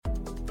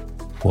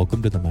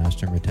Welcome to the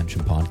Mastering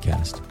Retention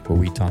Podcast, where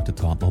we talk to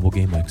top mobile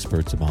game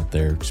experts about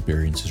their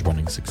experiences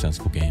running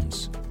successful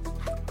games.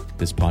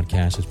 This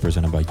podcast is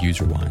presented by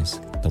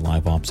UserWise, the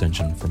live ops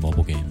engine for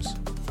mobile games.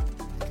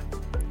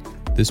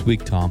 This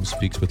week, Tom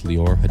speaks with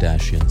Lior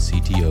Hadashian,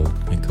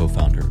 CTO and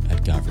Co-Founder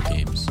at Gavra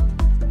Games.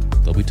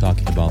 They'll be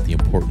talking about the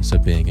importance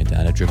of being a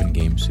data-driven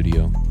game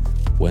studio,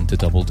 when to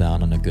double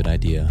down on a good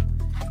idea,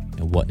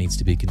 and what needs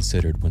to be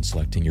considered when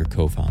selecting your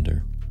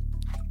co-founder.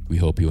 We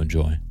hope you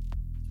enjoy.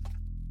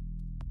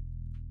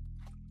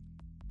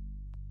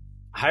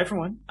 Hi,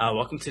 everyone.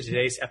 Welcome to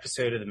today's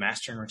episode of the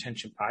Mastering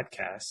Retention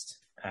Podcast.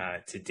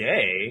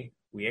 Today,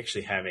 we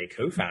actually have a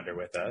co-founder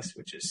with us,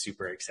 which is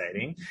super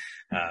exciting,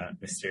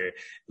 Mr.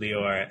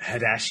 Lior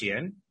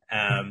Hadashian,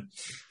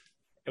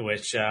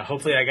 which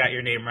hopefully I got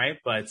your name right,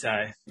 but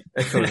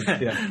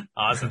excellent. Yeah.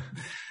 Awesome.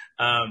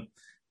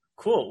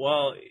 Cool.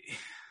 Well,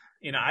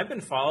 I've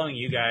been following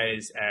you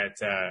guys at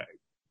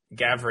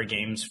Gavra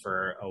Games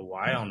for a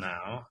while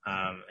now,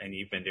 and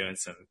you've been doing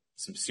some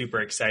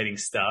super exciting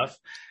stuff.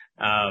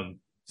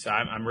 So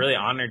I'm really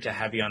honored to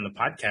have you on the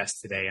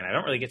podcast today, and I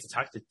don't really get to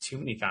talk to too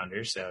many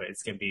founders, so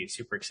it's going to be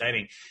super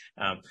exciting.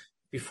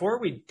 Before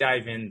we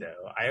dive in,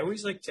 though, I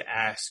always like to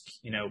ask,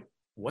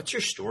 what's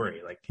your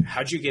story? Like,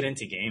 how'd you get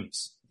into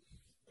games?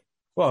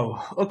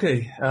 Wow.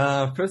 Okay.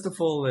 First of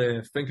all,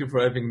 thank you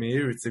for having me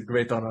here. It's a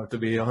great honor to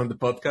be on the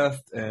podcast.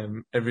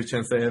 Every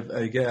chance I have,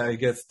 I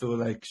get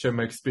to share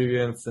my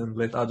experience and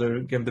let other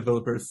game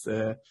developers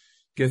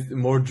get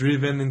more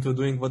driven into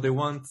doing what they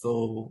want.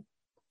 So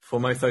for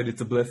my side,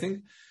 it's a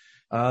blessing.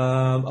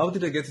 How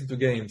did I get into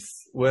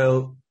games?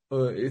 Well,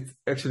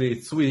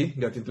 it's we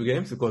got into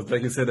games because,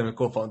 like you said, I'm a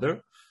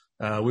co-founder.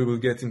 We will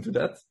get into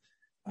that.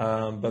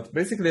 But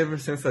basically, ever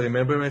since I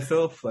remember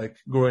myself,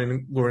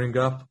 growing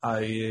up,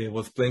 I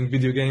was playing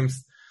video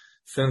games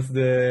since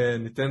the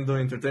Nintendo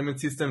Entertainment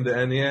System,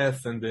 the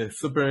NES and the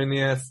Super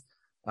NES.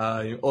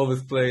 I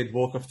always played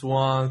Warcraft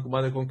 1,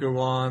 Command & Conquer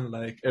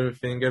 1,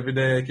 everything. Every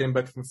day I came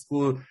back from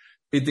school,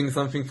 eating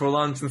something for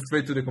lunch and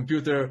straight to the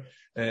computer.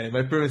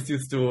 My parents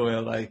used to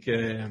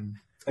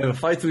have a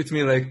fight with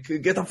me,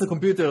 get off the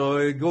computer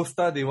or go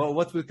study.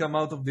 What will come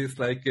out of this?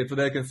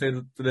 Today I can say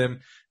to them,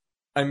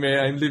 I'm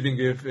living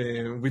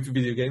with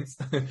video games.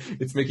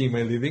 It's making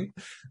my living.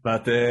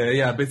 But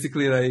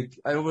basically,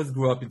 I always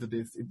grew up into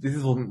this. This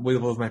is what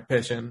was my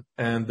passion.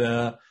 And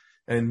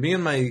me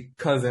and my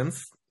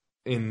cousins,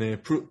 in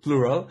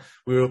plural,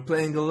 we were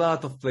playing a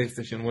lot of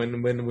PlayStation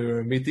when we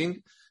were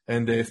meeting.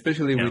 And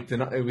especially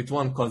with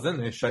one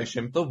cousin, Shai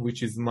Shemtov,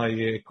 which is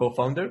my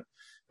co-founder.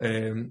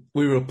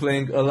 We were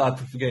playing a lot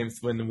of games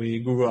when we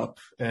grew up.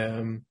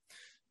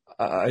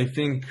 I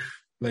think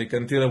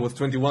until I was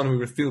 21, we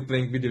were still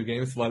playing video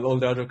games while all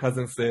the other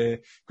cousins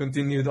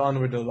continued on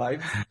with their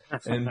lives.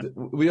 And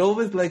we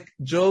always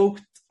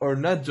joked or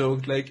not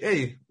joked,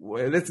 hey,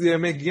 let's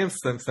make games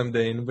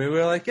someday. And we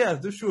were like, yeah,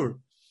 do sure.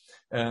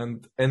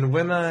 And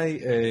when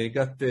I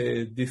got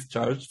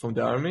discharged from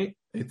the army,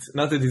 it's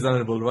not a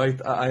dishonorable, right?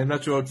 I'm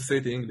not sure how to say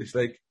it in English.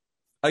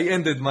 I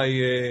ended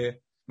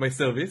my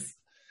service.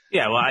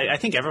 Yeah, well, I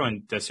think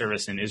everyone does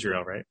service in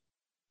Israel, right?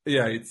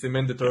 Yeah, it's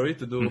mandatory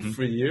to do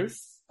 3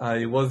 years.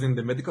 I was in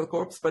the medical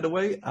corps, by the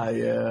way.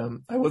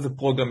 I was a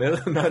programmer,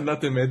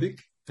 not a medic.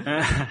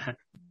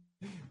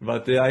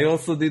 But I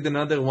also did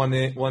another 1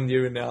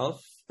 year and a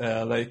half.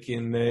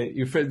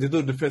 You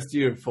do the first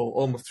year for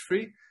almost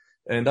free.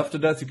 And after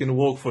that, you can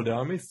work for the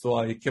army. So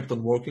I kept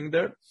on working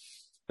there.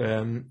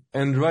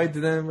 And right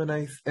then when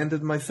I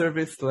ended my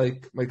service,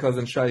 my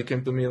cousin Shai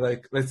came to me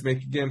let's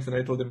make games. And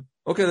I told him,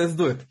 okay, let's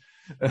do it.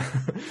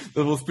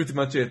 That was pretty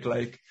much it.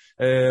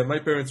 My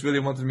parents really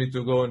wanted me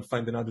to go and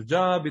find another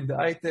job in the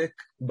high tech,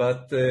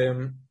 but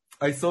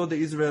I saw the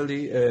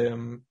Israeli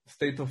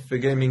state of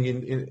gaming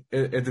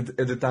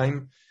at the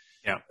time.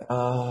 Yeah.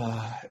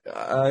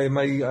 I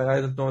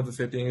don't know how to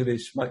say it in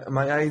English.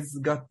 My eyes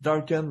got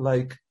darkened.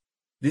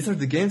 These are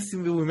the games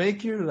we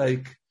make here.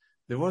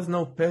 There was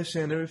no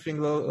passion. Everything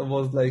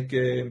was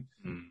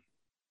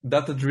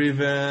data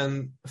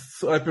driven,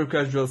 super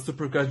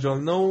casual,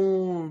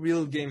 no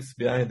real games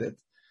behind it.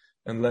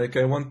 And I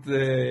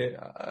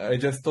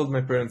just told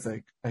my parents,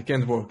 I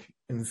can't work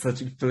in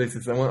such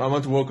places. I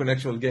want to work on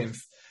actual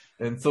games.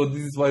 And so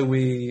this is why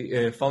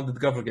we founded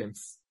Gavra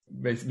Games.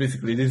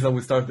 Basically, this is how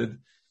we started.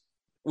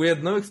 We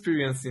had no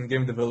experience in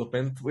game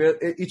development.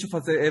 Each of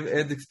us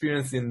had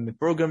experience in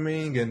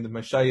programming, and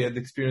Mashai had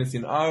experience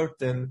in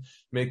art and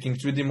making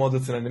 3D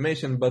models and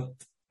animation, but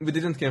we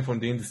didn't come from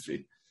the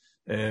industry.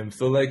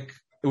 So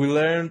we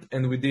learned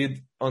and we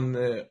did on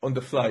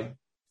the fly.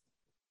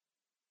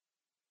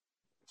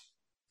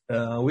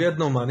 We had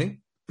no money.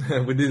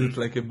 We did it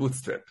like a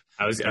bootstrap.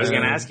 I was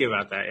going to ask you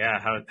about that. Yeah.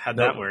 How'd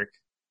that work?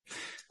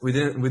 We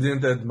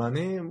didn't have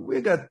money. We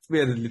had a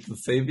little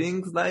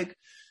savings, not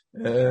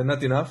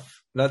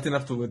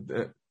enough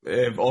to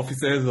have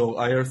offices or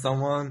hire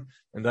someone.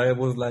 And I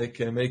was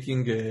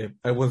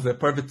I was a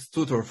private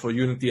tutor for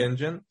Unity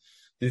Engine.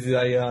 This is,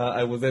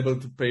 I was able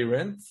to pay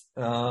rent,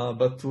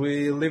 but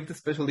we lived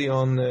especially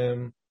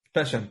on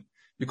passion.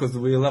 because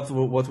we loved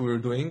what we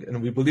were doing and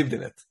we believed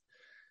in it.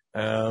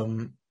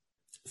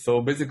 So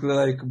basically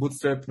like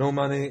bootstrap, no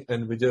money,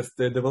 and we just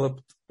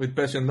developed with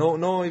passion.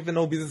 Even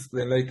no business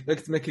plan. Like,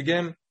 let's make a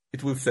game,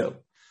 it will sell.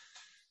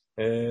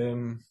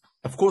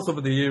 Of course,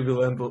 over the year we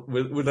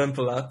learned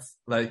a lot.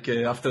 Like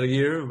after a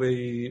year, we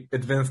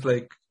advanced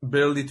like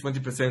barely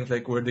 20%,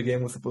 like where the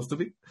game was supposed to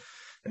be,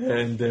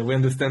 and we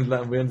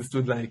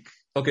understood like,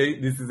 okay,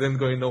 this isn't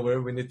going nowhere.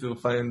 We need to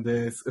find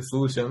a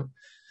solution,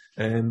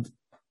 and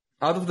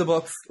out of the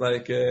box,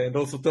 like, and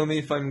also tell me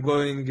if I'm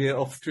going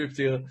off script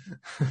here.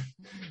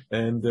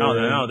 And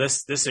no,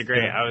 this is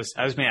great. Yeah.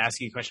 I was going to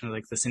ask you a question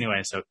like this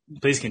anyway, so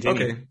please continue.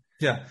 Okay,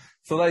 yeah.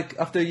 So like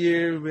after a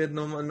year, we had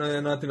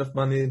not enough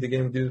money. The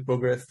game didn't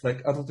progress.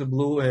 Like out of the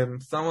blue,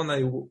 someone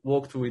I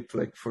worked with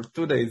like for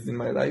 2 days in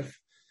my life,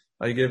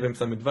 I gave him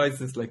some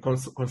advices, like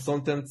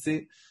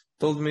consultancy.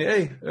 Told me,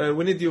 hey,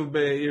 we need you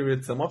here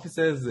at some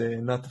offices,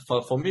 not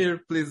far from here.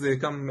 Please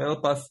come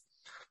help us.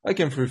 I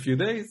came for a few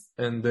days,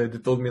 and they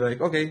told me like,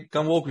 okay,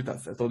 come work with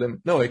us. I told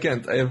them, no, I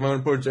can't. I have my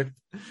own project.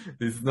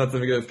 This is not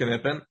something that can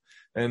happen.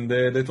 And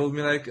they told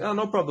me like, oh,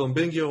 no problem.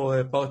 Bring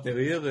your partner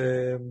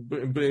here.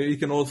 He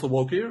can also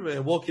work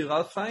here. Work here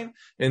half time.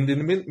 And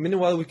in the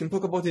meanwhile, we can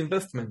talk about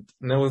investment.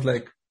 And I was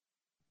like,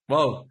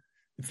 wow,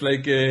 it's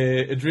like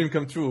a dream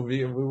come true.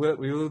 We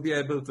will be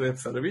able to have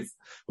salaries.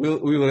 We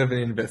will have an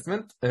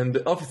investment. And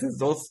the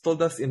offices also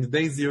told us in the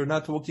days you're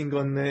not working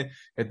on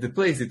at the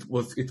place,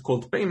 it's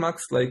called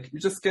Paymax. Like you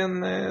just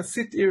can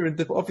sit here at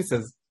the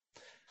offices.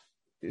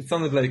 It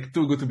sounded like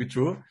too good to be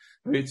true,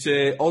 which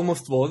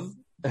almost was.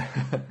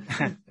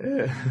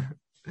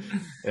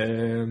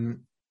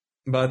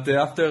 But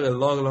after a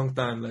long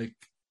time, like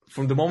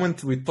from the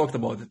moment we talked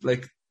about it,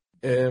 like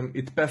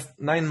it passed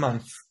 9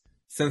 months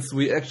since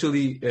we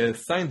actually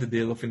signed the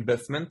deal of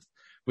investment,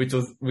 which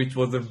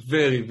was a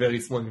very, very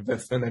small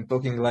investment. I'm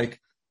talking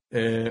like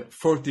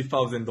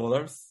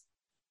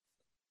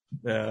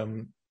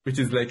 $40,000, which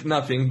is like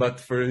nothing,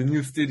 but for a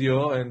new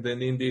studio, and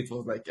then indeed it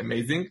was like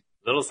amazing.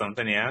 Little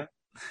something, yeah.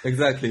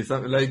 Exactly. So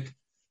like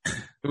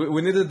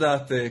we needed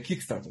that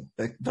Kickstarter,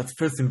 like that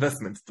first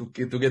investment to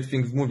get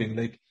things moving.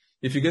 Like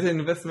if you get an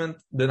investment,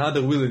 then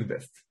other will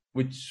invest,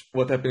 which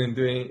what happened in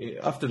doing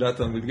after that,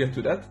 and we'll get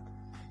to that.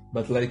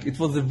 But like it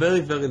was a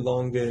very, very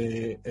long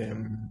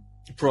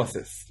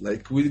process.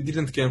 Like we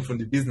didn't come from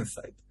the business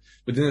side.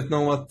 We didn't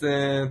know what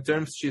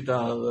term sheet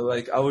are,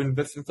 like our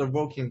investments are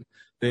working.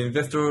 The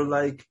investor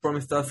like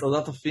promised us a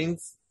lot of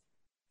things.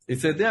 He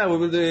said, yeah, we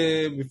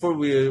will, before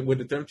with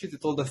the term sheet, he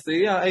told us,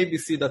 yeah,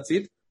 ABC, that's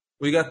it.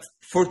 We got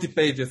 40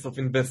 pages of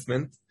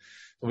investment,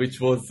 which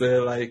was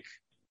like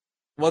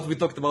what we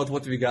talked about,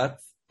 what we got.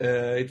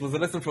 It was a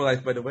lesson for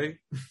life, by the way.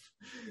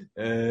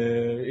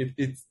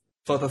 It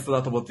taught us a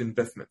lot about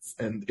investments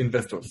and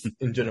investors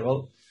in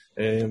general.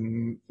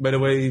 By the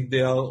way,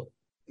 they are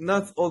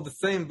not all the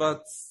same,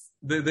 but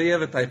they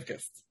have a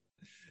typecast.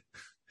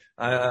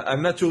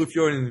 I'm not sure if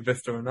you're an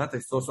investor or not. I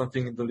saw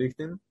something in the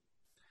LinkedIn.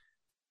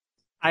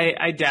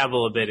 I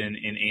dabble a bit in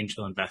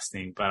angel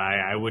investing, but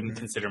I wouldn't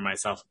consider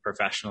myself a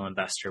professional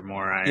investor.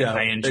 More,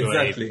 I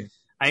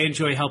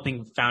enjoy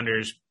helping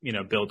founders,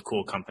 build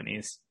cool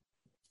companies.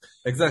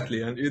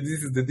 Exactly, and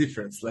this is the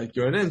difference. Like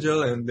you're an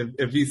angel, and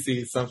a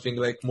VC is something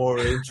like more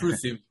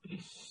intrusive.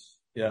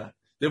 Yeah,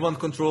 they want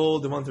control.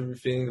 They want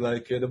everything.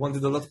 Like they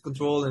wanted a lot of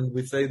control, and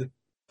we said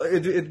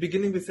at the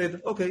beginning we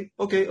said okay,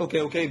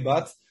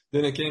 but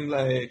then it came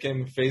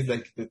a phase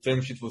like the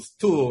term sheet was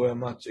too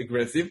much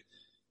aggressive.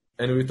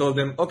 And we told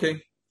them,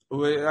 okay,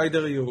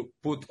 either you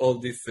put all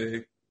these,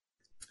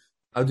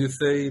 how do you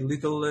say,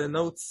 little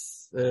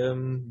notes,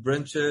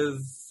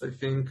 branches, I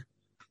think.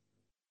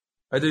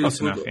 Either you Close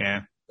put, enough,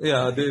 yeah.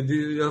 Yeah,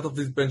 a lot of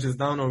these branches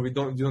down, or you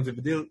don't have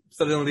a deal.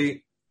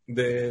 Suddenly,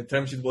 the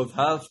term sheet was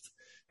halved,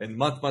 and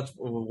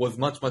was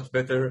much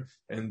better.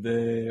 And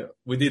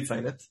we did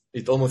sign it.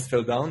 It almost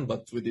fell down,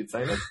 but we did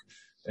sign it.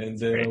 And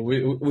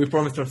we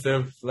promised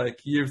ourselves like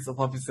years of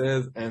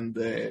offices and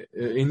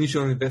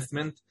initial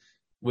investment,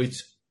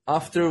 which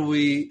after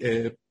we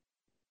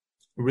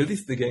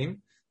released the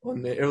game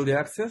on the early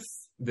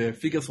access, the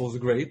figures was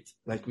great.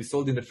 Like we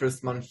sold in the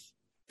first month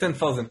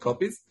 10,000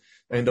 copies,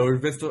 and our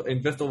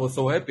investor was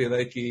so happy,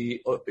 like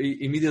he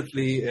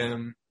immediately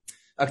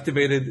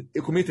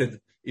committed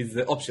his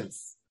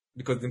options,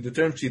 because in the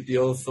term sheet he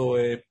also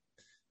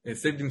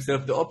saved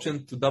himself the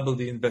option to double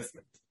the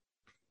investment.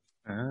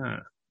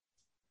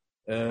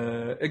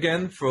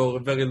 Again, for a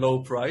very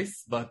low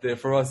price, but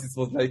for us it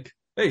was like,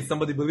 hey,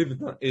 somebody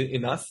believed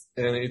in us,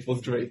 and it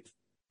was great.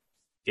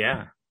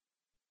 Yeah.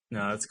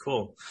 No, that's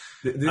cool.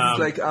 This is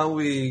like how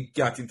we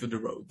got into the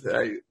road.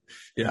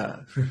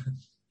 Yeah.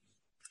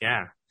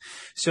 Yeah.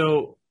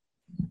 So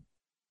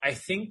I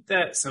think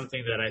that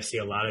something that I see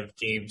a lot of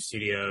game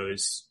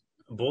studios,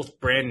 both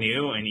brand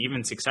new and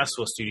even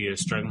successful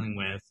studios, struggling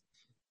with,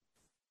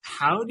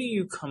 how do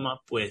you come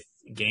up with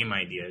game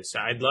ideas? So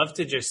I'd love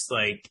to just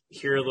like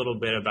hear a little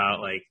bit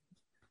about like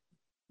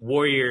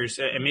Warriors,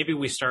 and maybe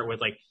we start with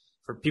like,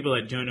 for people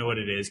that don't know what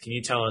it is, can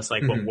you tell us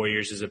like what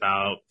Warriors is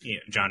about,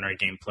 genre,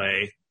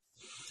 gameplay?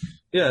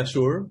 Yeah,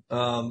 sure.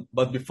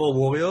 But before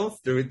Warriors,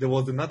 there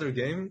was another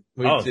game.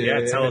 Which,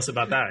 tell us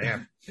about that. Yeah.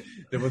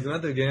 There was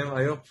another game.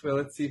 I hope,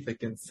 let's see if I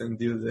can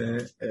send you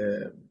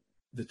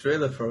the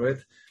trailer for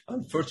it.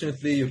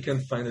 Unfortunately, you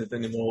can't find it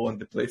anymore on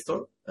the Play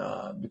Store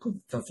because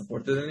it's not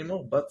supported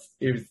anymore. But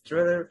here is the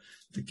trailer.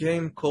 The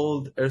game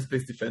called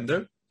Airspace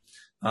Defender.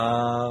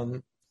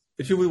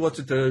 If you will watch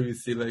the trailer, you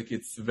see like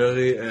it's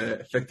very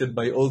affected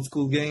by old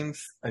school games.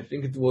 I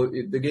think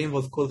the game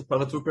was called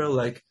Paratrooper.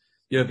 Like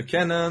you have a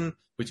cannon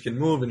which can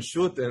move and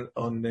shoot, and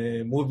on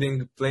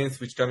moving planes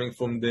which coming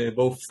from the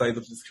both sides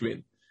of the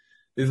screen.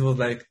 This was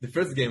like the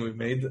first game we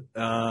made.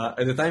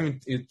 At the time,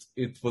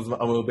 it was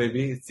our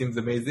baby. It seems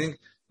amazing.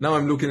 Now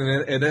I'm looking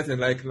at it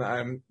and like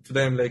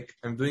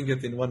I'm doing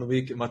it in 1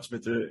 week much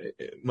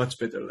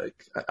better.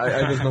 Like I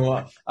don't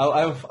know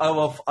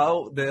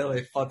how there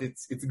I thought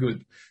it's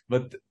good,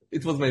 but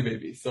it was my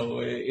baby.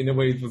 So in a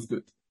way it was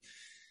good.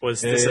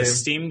 Was this a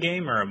Steam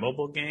game or a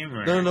mobile game?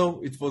 Or?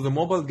 No, it was a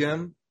mobile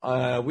game.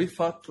 We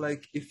thought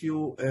like if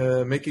you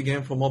make a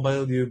game for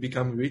mobile, you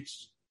become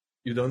rich.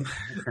 You don't.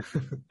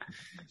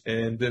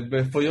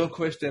 And for your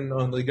question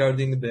on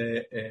regarding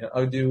the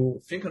how do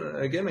you think on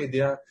a game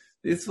idea,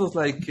 this was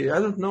like I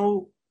don't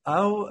know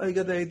how I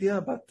got the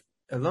idea, but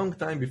a long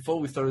time before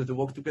we started to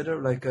work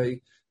together, like I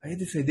had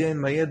this idea in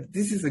my head.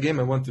 This is a game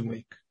I want to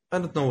make. I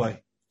don't know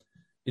why.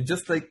 It's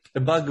just like a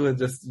bug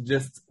that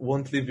just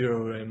won't leave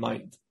your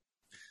mind.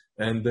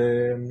 And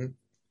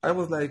I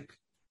was like,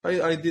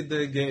 I did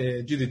the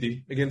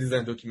GDD, a game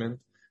design document,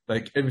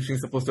 like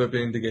everything's supposed to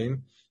happen in the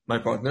game. My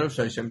partner,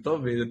 Shai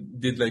Shemtov, we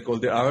did like all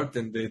the art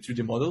and the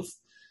 3D models.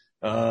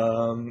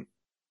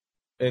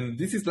 And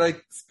this is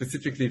like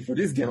specifically for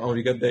this game, how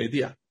we got the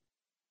idea.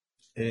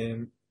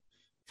 And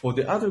for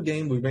the other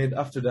game we made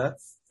after that,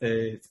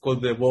 it's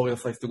called the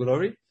Warriors Rise to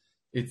Glory.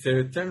 It's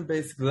a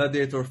turn-based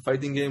gladiator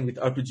fighting game with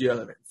RPG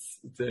elements.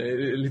 It's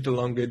a little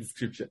longer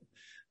description.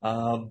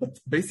 But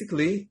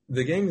basically,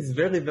 the game is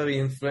very, very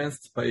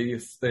influenced by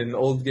an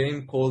old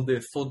game called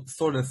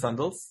Sword and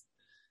Sandals.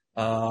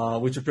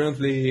 Which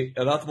apparently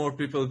a lot more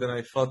people than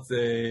I thought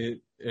that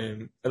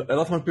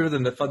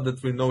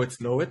we know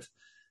it.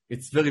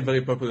 It's very,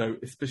 very popular,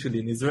 especially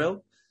in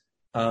Israel.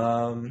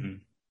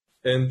 And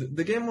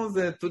the game was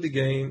a 2D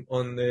game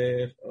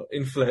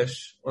in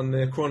Flash on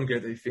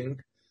Krongate, I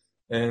think.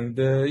 And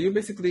you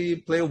basically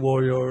play a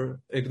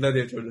warrior, a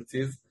gladiator that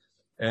is.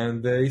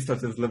 And you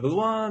start as level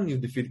 1, you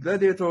defeat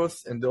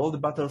gladiators, and all the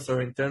battles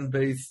are in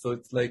turn-based, so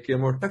it's like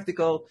more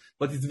tactical,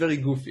 but it's very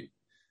goofy.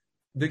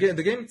 The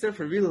game itself,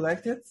 I really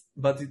liked it,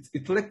 but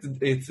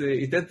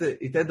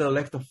it had a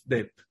lack of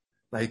depth.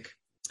 Like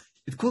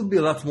it could be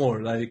a lot more.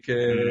 Like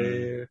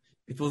it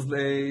was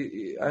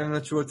I'm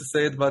not sure what to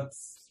say it, but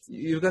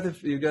you got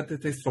a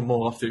taste for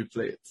more after you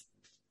play it.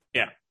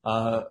 Yeah.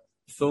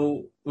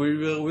 So we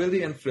were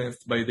really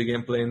influenced by the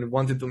gameplay and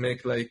wanted to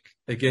make like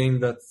a game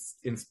that's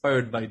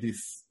inspired by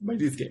this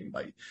game,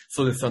 by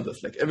Sword and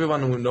Sandals. Like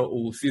everyone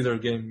who sees our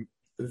game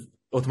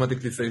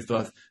automatically says to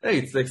us, "Hey,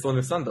 it's like Sword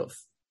and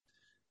Sandals."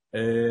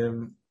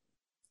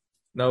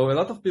 Now, a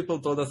lot of people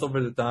told us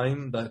over the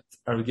time that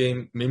our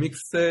game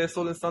mimics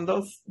Sword and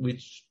Sandals,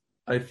 which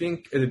I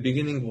think at the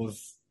beginning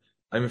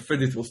I'm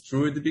afraid it was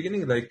true at the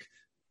beginning, like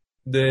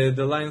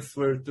the lines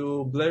were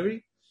too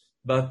blurry,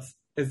 but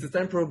as the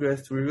time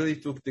progressed, we really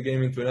took the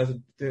game into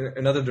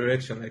another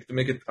direction, like to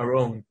make it our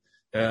own,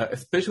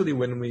 especially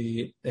when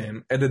we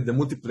added the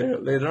multiplayer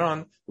later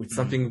on, which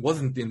something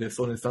wasn't in the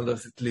Sword and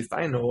Sandals, at least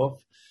I know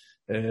of.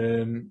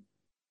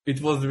 It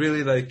was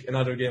really like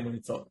another game on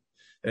its own.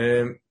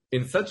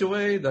 In such a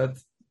way that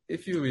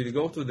if you will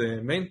go to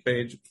the main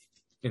page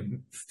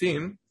in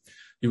Steam,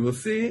 you will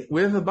see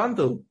we have a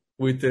bundle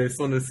with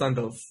Sword and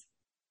Sandals.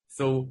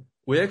 So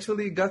we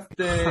actually got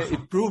the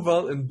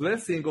approval and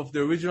blessing of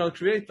the original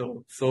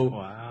creator. So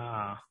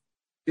wow.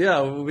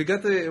 Yeah, we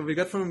got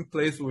from a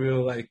place where we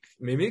were like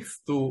mimics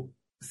to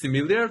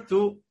similar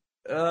to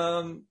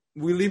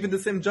we live in the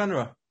same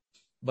genre,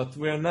 but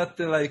we are not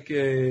like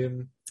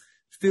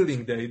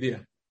stealing the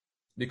idea.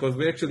 Because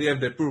we actually have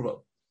the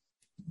approval.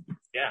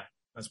 Yeah,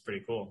 that's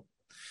pretty cool.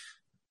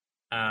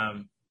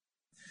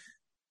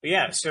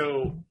 Yeah,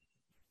 so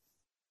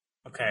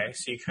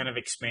you kind of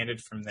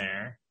expanded from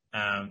there.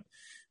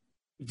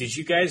 Did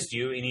you guys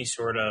do any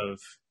sort of,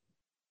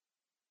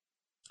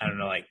 I don't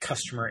know, like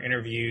customer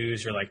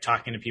interviews or like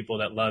talking to people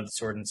that loved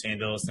Sword and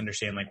Sandals to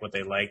understand like what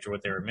they liked or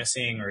what they were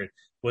missing? Or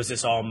was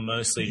this all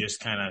mostly just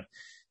kind of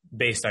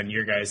based on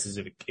your guys'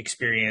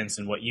 experience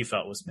and what you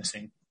felt was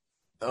missing?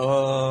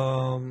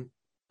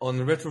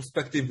 On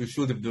retrospective, we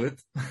should have done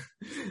it.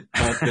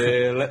 But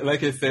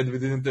like I said, we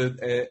didn't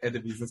add a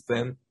business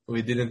plan.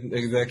 We didn't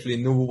exactly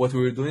know what we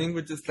were doing.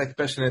 We're just like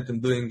passionate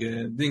and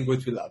doing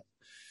what we love.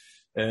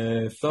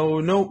 So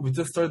no, we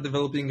just started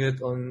developing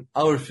it on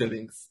our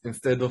feelings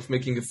instead of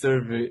making a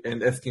survey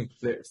and asking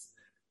players.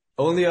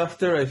 Only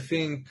after, I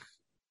think,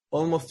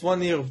 almost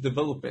 1 year of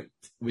development,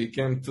 we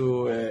came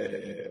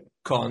to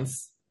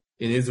cons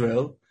in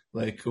Israel.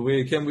 Like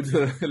we came with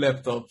a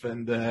laptop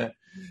and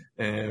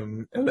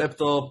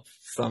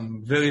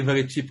some very,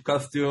 very cheap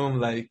costume,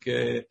 like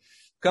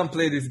come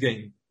play this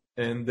game.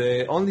 And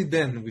only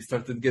then we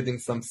started getting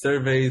some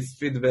surveys,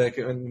 feedback,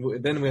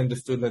 and then we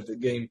understood that the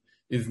game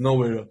is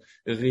nowhere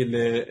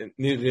really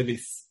near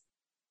release.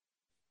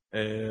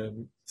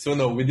 So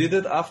no, we did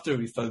it after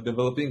we started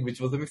developing, which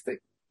was a mistake.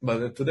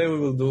 But today we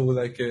will do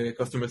like a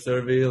customer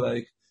survey,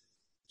 like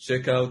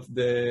check out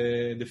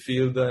the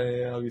field,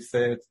 how you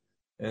say it.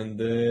 And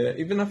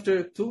even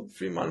after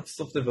 2-3 months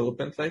of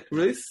development, like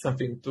release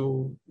something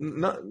to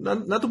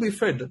not to be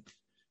afraid.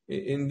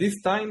 In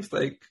these times,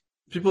 like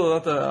people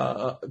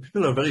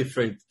are very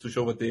afraid to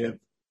show what they have,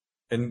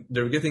 and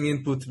they're getting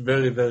input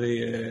very,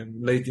 very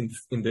late in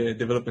the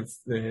development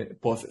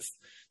process.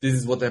 This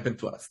is what happened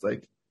to us.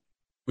 Like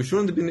we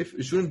shouldn't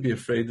be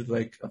afraid.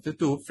 Like after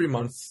 2-3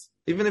 months,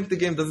 even if the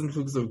game doesn't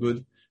look so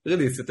good,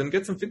 release it and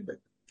get some feedback.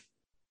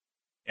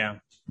 Yeah,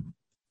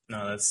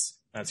 no,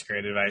 that's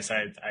great advice.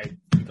 I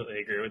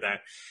completely agree with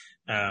that.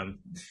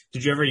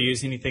 Did you ever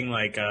use anything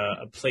like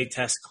a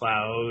playtest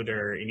cloud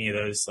or any of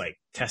those like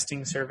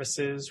testing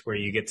services where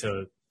you get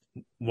to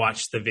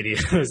watch the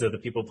videos of the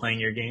people playing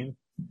your game?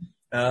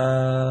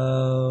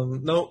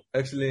 No,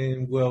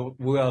 actually,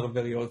 we are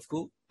very old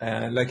school.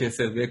 And like I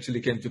said, we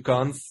actually came to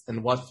cons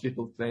and watched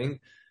people playing.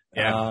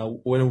 Yeah.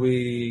 When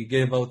we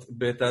gave out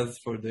betas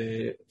for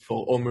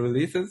home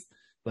releases,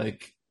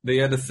 like they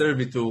had a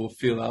survey to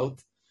fill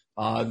out.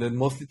 Then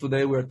mostly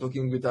today we're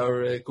talking with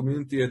our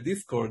community at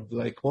Discord.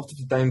 Like most of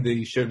the time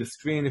they share the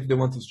screen if they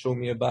want to show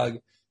me a bug.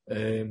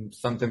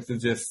 Sometimes they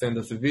just send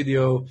us a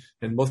video,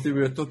 and mostly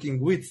we're talking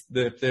with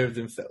the players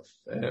themselves.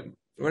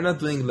 We're not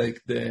doing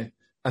like the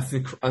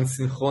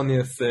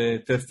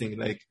asynchronous testing.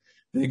 Like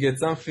they get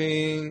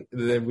something,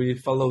 we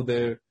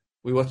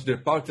watch their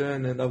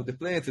pattern and how they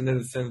play it, and then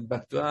they send it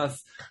back to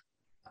us.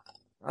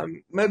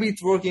 Maybe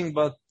it's working,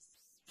 but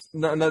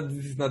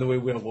this is not the way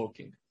we are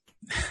working.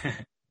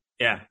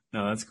 Yeah,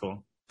 no, that's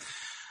cool.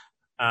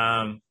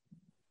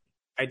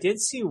 I did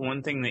see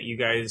one thing that you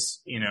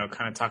guys,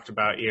 kind of talked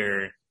about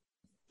your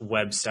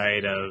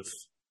website of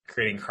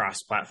creating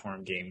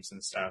cross-platform games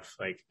and stuff.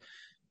 Like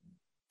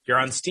you're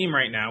on Steam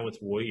right now with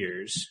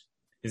Warriors.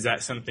 Is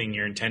that something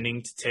you're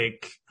intending to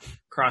take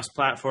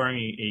cross-platform? Are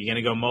you going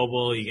to go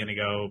mobile? Are you going to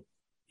go,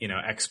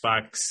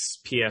 Xbox,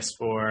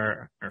 PS4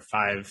 or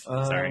 5?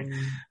 Sorry,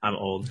 I'm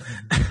old.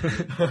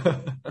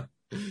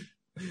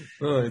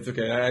 No, it's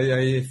okay.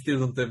 I still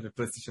don't have the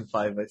PlayStation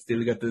 5. I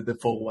still got the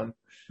 4 one.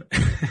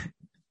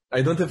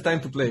 I don't have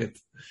time to play it.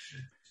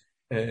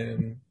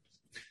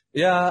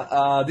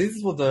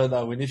 This was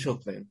our initial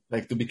plan,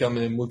 like to become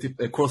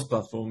a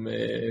cross-platform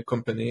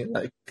company,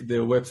 like the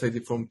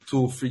website from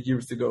 2-3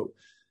 years ago.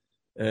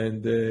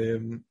 And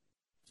the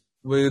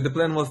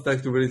plan was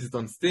like to release it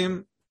on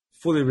Steam,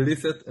 fully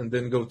release it, and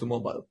then go to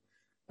mobile.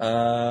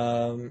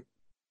 I'm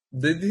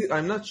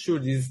not sure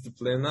this is the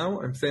plan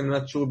now. I'm saying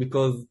not sure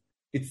because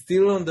it's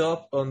still on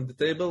the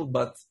table,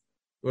 but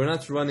we're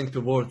not running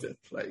towards it.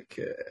 Like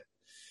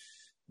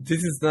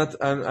this is not.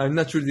 I'm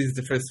not sure this is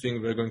the first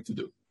thing we're going to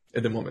do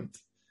at the moment.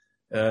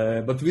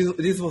 But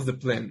this was the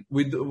plan.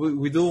 We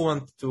do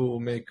want to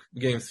make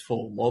games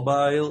for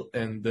mobile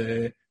and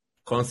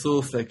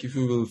consoles. Like if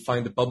we will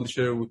find a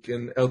publisher who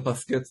can help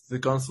us get the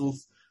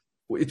consoles,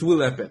 it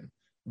will happen.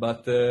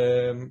 But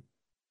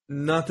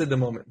not at the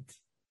moment.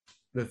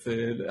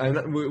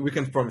 We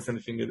can't promise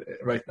anything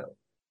right now.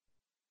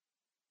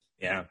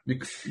 Yeah,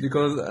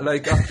 because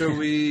like after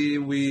we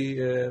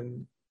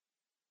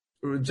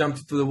jumped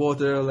into the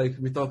water, like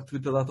we talked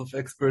with a lot of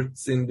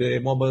experts in the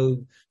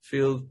mobile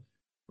field,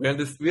 we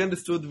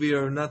understood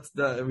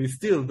we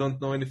still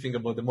don't know anything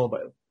about the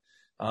mobile,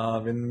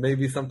 and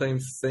maybe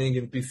sometimes staying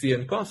in PC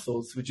and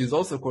consoles, which is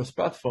also cross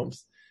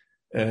platforms,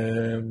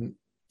 can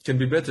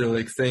be better,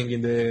 like staying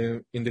in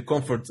the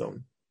comfort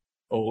zone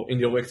or in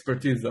your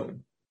expertise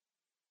zone.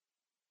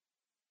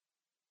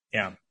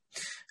 Yeah.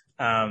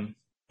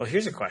 Well,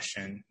 here's a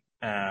question.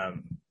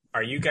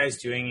 Are you guys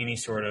doing any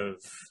sort of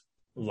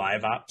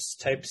live ops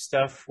type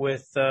stuff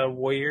with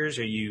Warriors?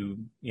 Are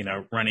you,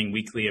 running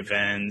weekly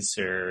events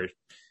or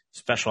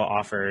special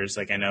offers?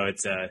 Like I know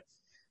it's a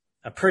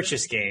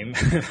purchase game.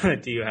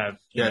 Do you have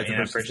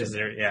in-app purchases?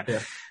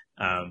 Yeah.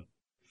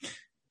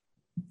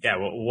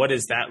 Well, what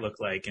does that look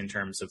like in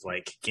terms of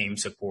like game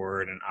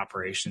support and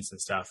operations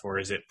and stuff? Or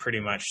is it pretty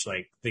much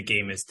like the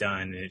game is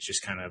done and it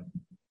just kind of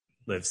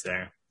lives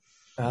there?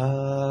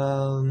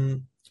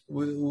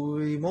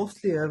 We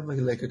mostly have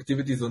like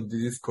activities on the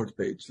Discord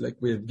page. Like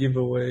we have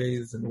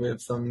giveaways and we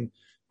have some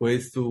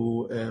ways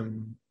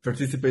to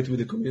participate with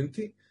the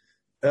community.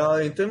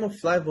 In terms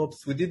of live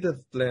ops, we did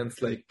have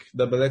plans like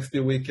double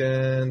XP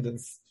weekend and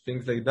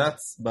things like that,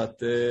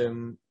 but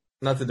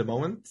not at the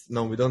moment.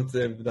 No, we don't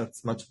have that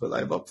much of a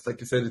live ops.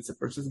 Like you said, it's a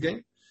purchase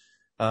game.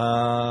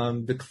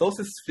 The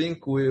closest thing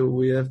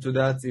we have to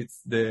that,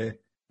 it's the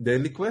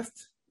daily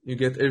quest. You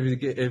get every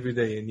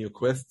day a new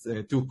quest,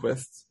 2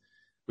 quests,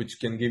 which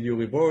can give you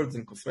rewards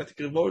and cosmetic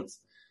rewards.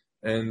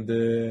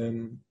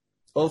 And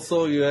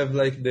also you have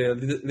like the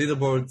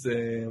leaderboards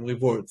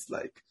rewards,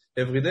 like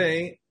every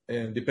day,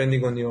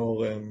 depending on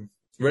your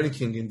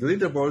ranking in the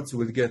leaderboards, you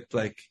will get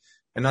like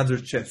another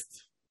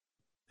chest.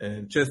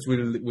 chest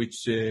wheel,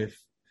 which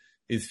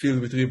is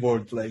filled with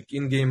rewards like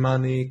in-game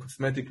money,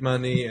 cosmetic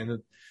money,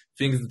 and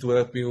things that will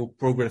help you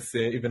progress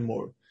even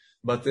more.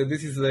 But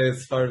this is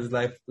as far as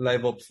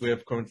live ops we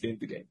have currently in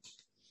the game.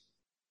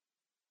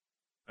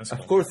 That's cool.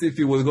 Of course, if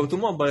you will go to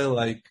mobile,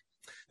 like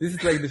this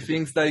is like the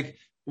things like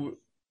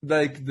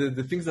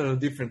the things that are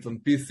different on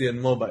PC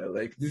and mobile.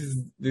 Like this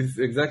is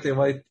exactly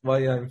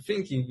why I'm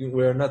thinking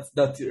we're not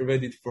that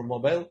ready for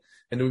mobile,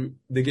 and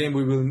the game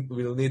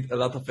will need a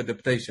lot of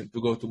adaptation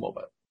to go to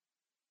mobile.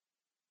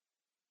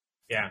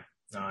 Yeah,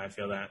 no, I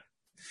feel that.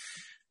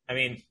 I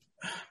mean,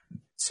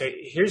 so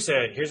here's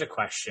a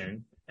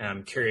question, and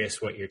I'm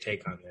curious what your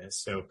take on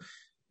this. So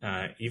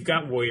you've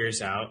got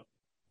Warriors out.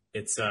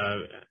 It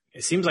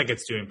seems like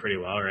it's doing pretty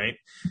well, right?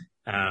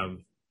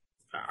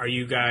 Are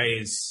you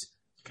guys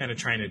kind of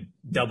trying to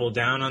double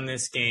down on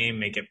this game,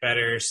 make it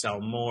better, sell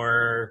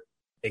more,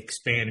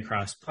 expand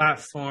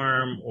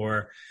cross-platform,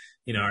 or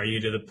are you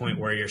to the point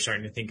where you're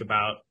starting to think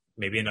about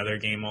maybe another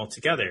game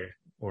altogether,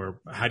 or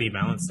how do you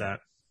balance that?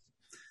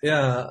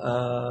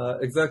 Yeah,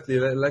 exactly.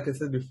 Like I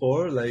said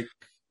before, like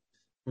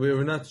we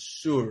were not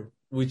sure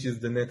which is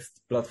the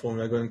next platform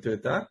we're going to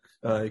attack.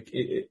 Like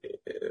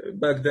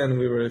back then,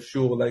 we were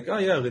sure, like, oh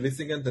yeah,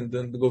 releasing it and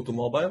then go to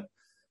mobile.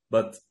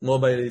 But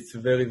mobile is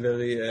very,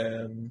 very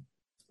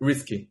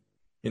risky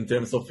in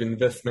terms of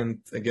investment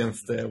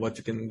against what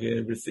you can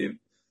receive.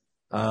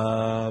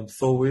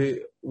 So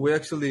we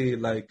actually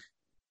like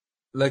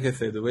I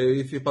said,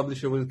 if a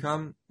publisher will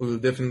come, we will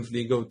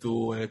definitely go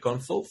to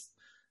consoles.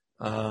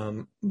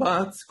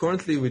 But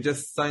currently we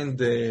just signed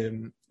a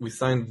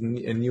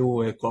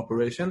new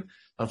cooperation.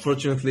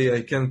 Unfortunately,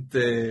 I can't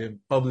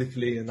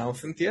publicly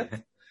announce it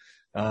yet.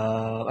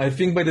 I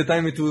think by the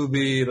time it will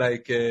be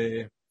like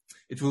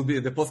it will be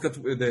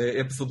the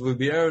episode will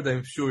be aired.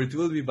 I'm sure it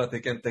will be, but I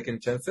can't take any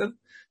chances.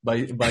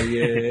 By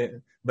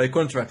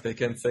contract, I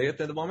can't say it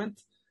at the moment.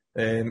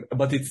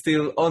 But it's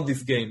still on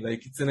this game.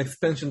 Like it's an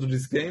expansion to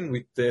this game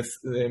with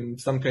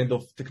some kind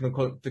of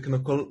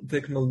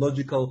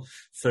technological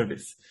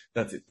service.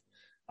 That's it.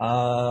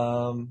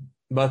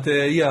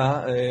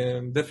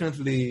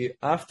 Definitely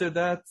after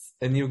that,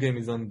 a new game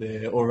is on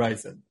the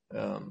horizon.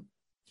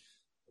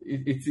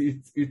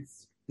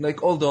 It's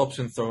like all the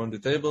options are on the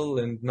table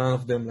and none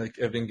of them like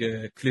having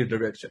a clear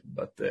direction,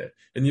 but a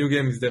new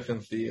game is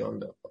definitely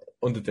on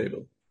the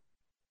table.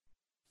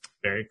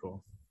 Very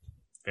cool.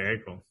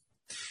 Very cool.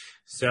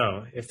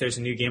 So if there's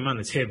a new game on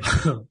the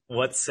table,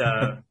 what's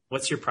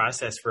your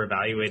process for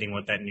evaluating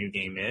what that new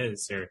game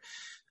is? Or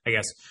I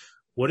guess,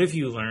 what have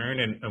you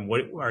learned and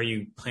what are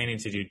you planning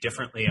to do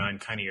differently on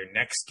kind of your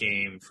next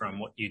game from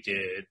what you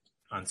did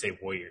on, say,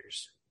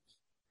 Warriors?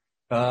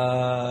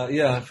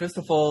 First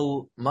of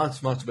all,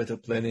 much better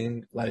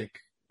planning.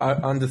 Like I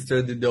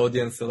understood the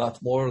audience a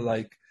lot more.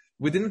 Like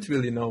we didn't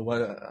really know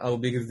how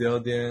big is the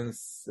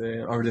audience.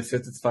 Are they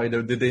satisfied,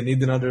 or did they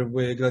need another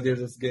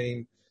Gladiators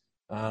game?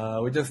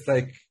 We just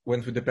like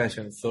went with the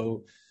passion.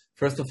 So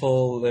first of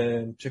all,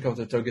 check out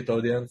the target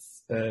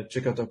audience,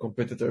 check out our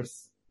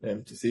competitors,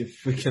 to see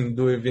if we can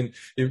do even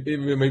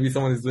if maybe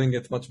someone is doing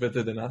it much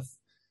better than us.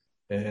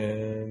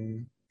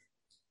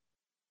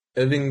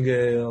 Having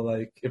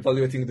like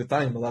evaluating the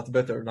time a lot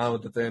better now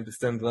that I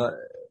understand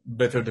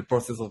better the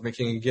process of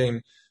making a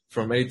game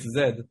from A to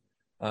Z.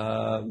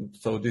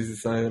 So this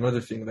is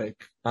another thing,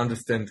 like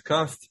understand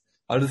cost,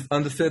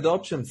 understand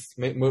options,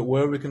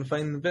 where we can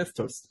find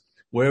investors,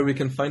 where we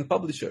can find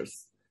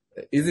publishers.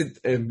 Is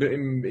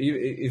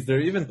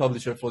there even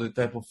publisher for the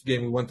type of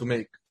game we want to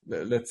make?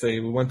 Let's say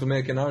we want to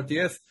make an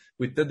RTS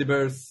with teddy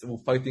bears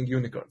fighting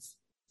unicorns.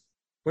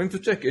 We need to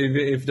check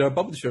if there are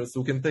publishers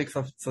who can take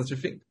such a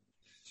thing.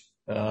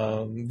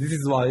 This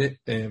is why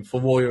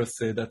for Warriors,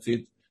 that's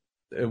it.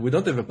 We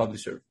don't have a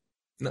publisher.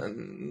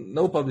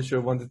 No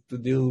publisher wanted to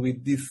deal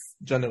with this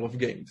genre of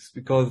games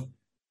because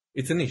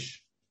it's a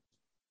niche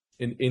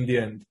in the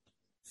end.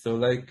 So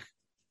like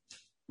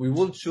we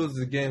will choose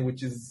a game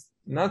which is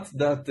not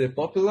that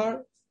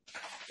popular,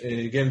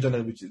 a game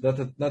genre which is not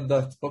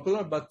that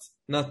popular, but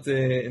not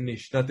a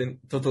niche, not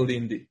totally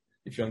indie,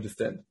 if you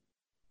understand.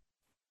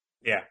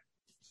 Yeah.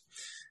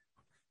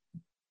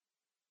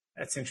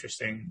 That's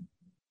interesting.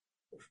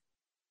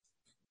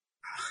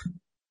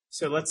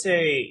 So let's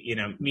say,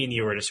 me and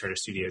you were to start a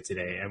studio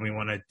today and we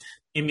want to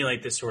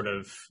emulate this sort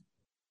of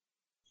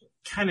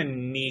kind of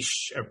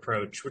niche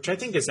approach, which I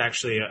think is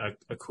actually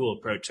a cool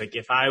approach. Like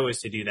if I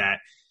was to do that,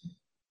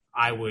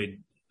 I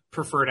would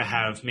prefer to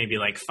have maybe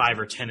like 5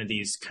 or 10 of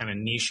these kind of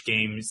niche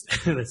games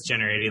that's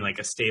generating like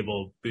a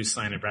stable boost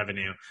line of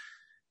revenue.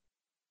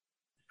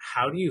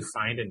 How do you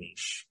find a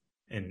niche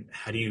and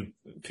how do you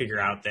figure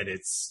out that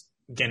it's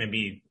going to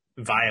be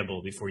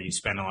viable before you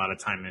spend a lot of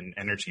time and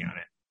energy on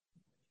it?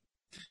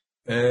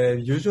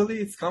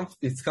 Usually it's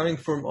coming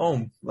from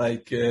home.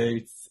 Like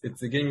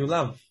it's a game you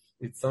love.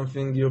 It's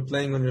something you're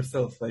playing on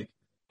yourself. Like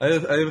I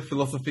have a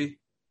philosophy: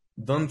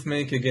 don't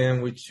make a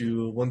game which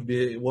you won't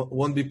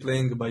be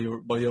playing by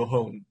your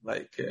home.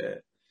 Like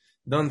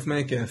don't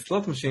make a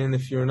slot machine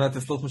if you're not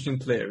a slot machine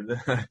player.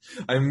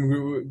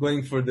 I'm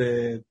going for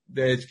the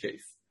edge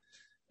case.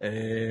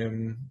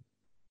 Um,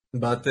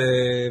 but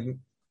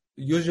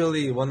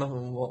usually one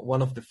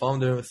of the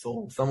founders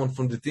or someone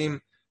from the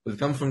team will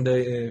come from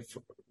the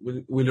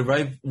will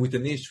arrive with a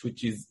niche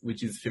which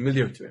is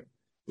familiar to him,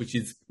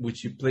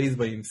 which he plays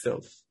by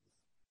himself.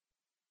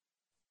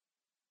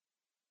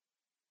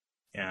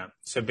 Yeah.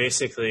 So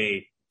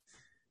basically,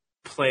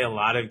 play a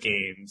lot of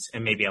games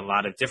and maybe a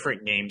lot of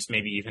different games,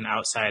 maybe even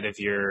outside of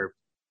your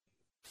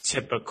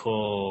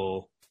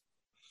typical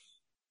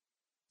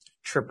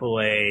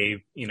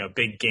AAA,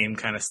 big game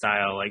kind of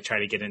style, like try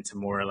to get into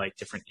more like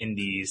different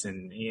indies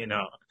and,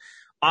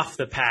 off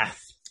the path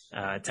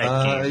type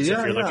games if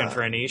you're looking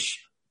for a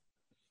niche.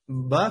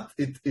 But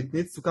it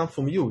needs to come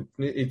from you.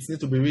 It needs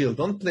to be real.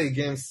 Don't play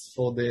games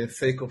for the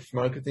sake of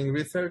marketing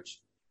research.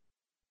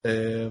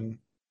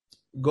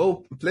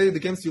 Go play the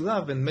games you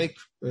love and make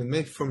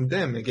from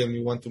them a game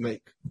you want to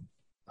make.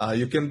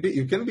 You can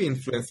be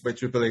influenced by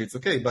AAA. It's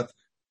okay, but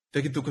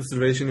take into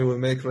consideration you will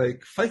make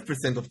like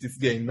 5% of this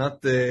game,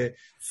 not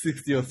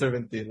 60 or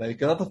 70.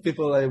 Like a lot of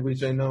people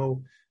which I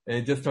know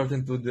just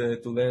starting to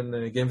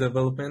learn game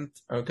development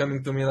are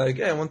coming to me like,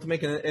 hey, I want to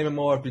make an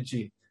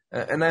MMORPG,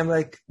 and I'm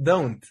like,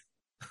 don't.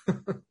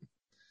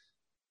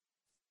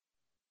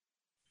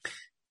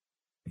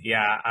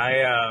 Yeah,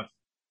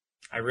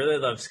 I really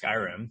love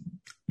Skyrim,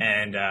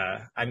 and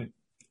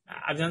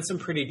I've done some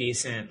pretty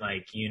decent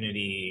like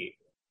Unity,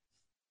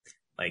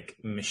 like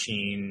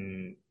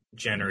machine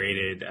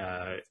generated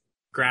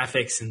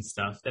graphics and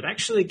stuff that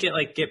actually get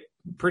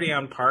pretty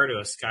on par to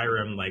a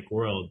Skyrim like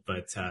world,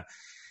 but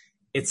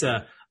it's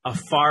a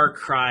far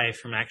cry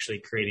from actually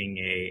creating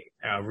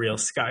a real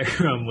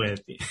Skyrim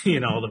with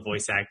all the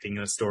voice acting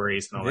and the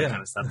stories and all that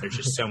kind of stuff. There's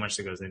just so much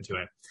that goes into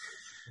it.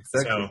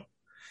 Exactly. So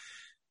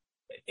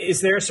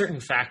is there a certain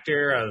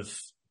factor of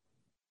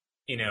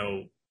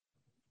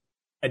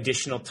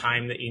additional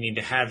time that you need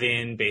to have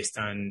in based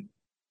on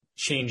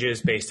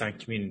changes based on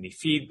community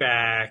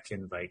feedback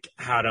and like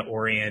how to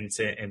orient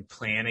it and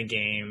plan a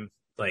game?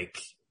 Like,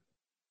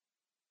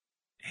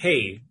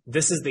 hey,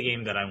 this is the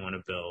game that I want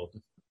to build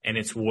and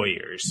it's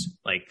Warriors.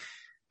 Like,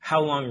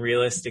 how long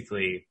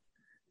realistically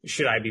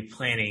should I be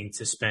planning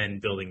to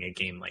spend building a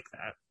game like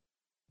that?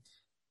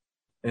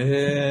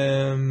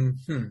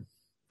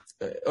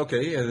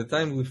 Okay, at the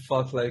time we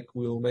thought like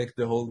we'll make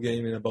the whole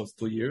game in about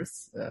 2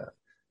 years.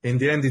 In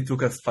the end, it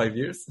took us 5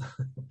 years.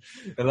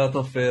 A lot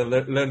of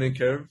learning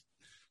curve.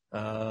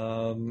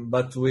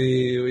 But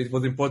it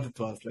was important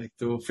to us, like,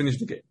 to finish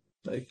the game.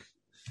 Like,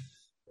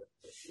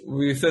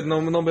 we said,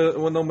 no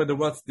matter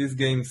what, this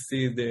game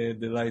see the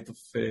light of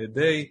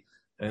day,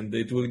 and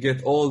it will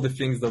get all the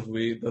things that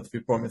we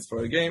promised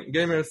for our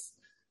gamers.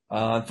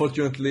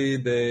 Unfortunately,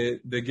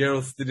 the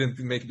girls didn't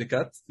make the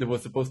cut. They were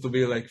supposed to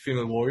be like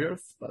female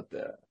warriors, but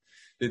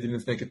they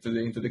didn't make it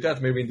into the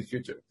cut. Maybe in the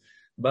future.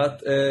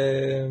 But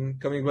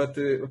coming back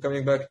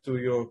to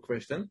your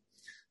question,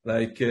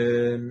 like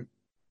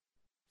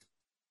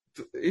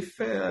if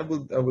I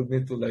would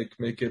need to like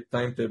make a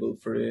timetable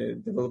for a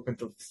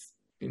development of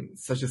in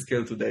such a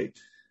scale today,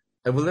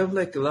 I will have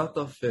like a lot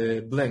of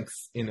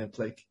blanks in it,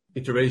 like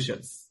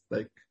iterations.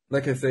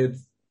 Like I said,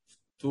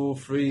 2,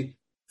 3,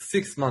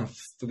 6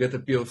 months to get a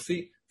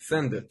POC,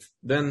 send it,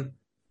 then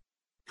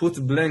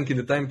put blank in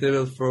the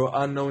timetable for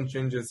unknown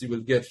changes you will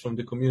get from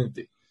the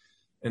community.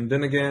 And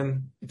then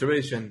again,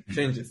 iteration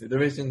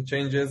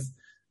changes,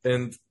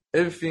 and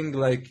everything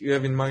like you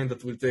have in mind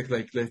that will take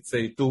like, let's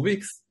say 2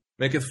 weeks,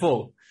 make it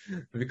 4,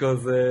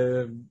 because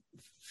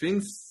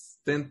things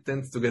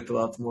tends to get a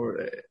lot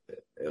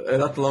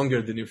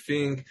longer than you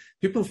think.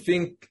 People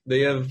think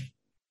they have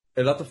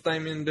a lot of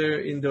time in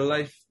their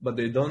life, but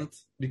they don't,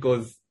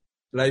 because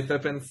life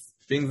happens,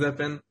 things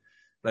happen.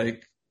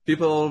 Like,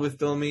 people always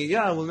tell me,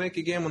 yeah, I will make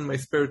a game on my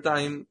spare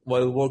time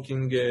while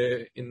working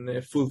in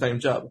a full-time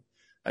job.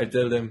 I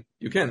tell them,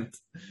 you can't.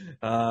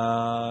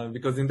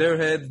 Because in their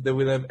head, they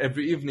will have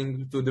every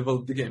evening to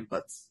develop the game.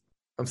 But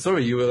I'm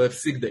sorry, you will have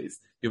sick days.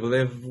 You will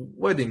have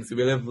weddings. You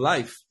will have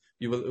life.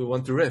 You will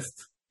want to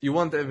rest. You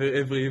want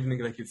every evening,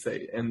 like you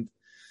say. And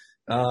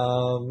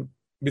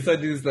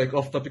besides this, like,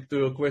 off topic to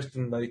your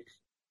question, like,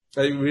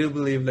 I really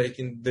believe like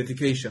in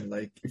dedication.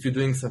 Like, if you're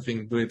doing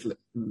something, do it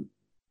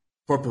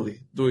properly.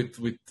 Do it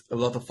with a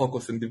lot of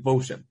focus and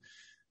devotion.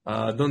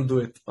 Don't do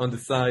it on the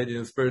side in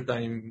your spare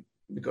time,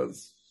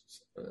 because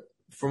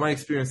from my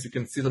experience, you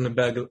can sit on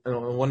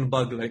one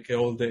bug like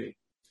all day.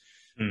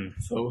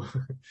 So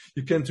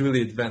you can't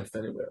really advance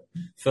anywhere.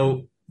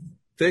 So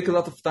take a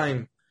lot of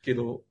time,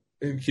 kilo.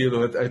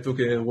 I took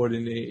a word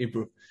in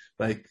Hebrew.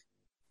 Like,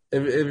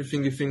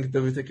 everything you think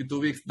that will take you 2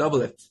 weeks,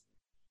 double it.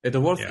 At the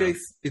worst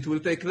case, it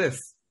will take less.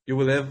 You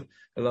will have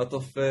a lot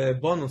of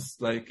bonus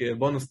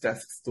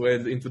tasks to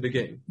add into the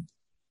game.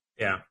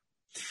 Yeah.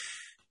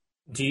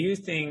 Do you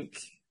think,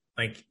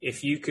 like,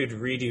 if you could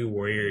redo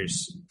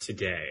Warriors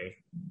today,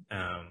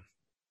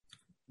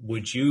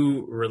 would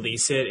you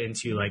release it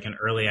into like an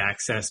early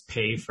access,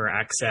 pay for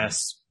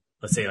access,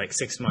 let's say like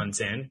 6 months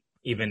in,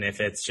 even if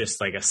it's just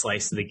like a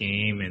slice of the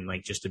game and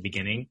like just a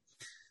beginning?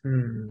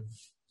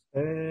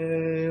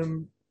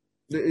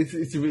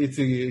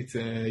 it's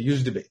a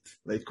huge debate.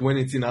 Like when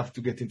it's enough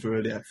to get into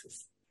early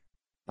access.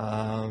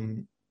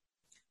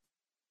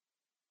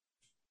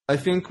 I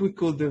think we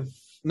could have.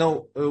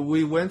 No,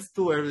 we went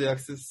to early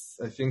access.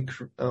 I think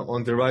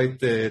on the right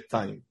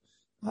time,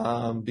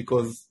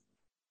 because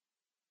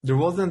there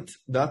wasn't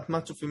that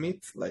much of a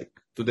meet. Like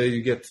today,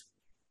 you get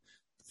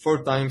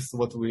 4 times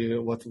what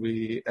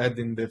we had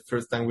in the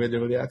first time we had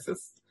early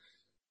access.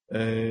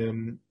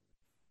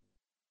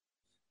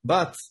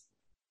 But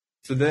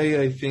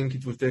today, I think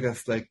it will take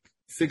us like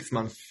 6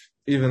 months,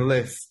 even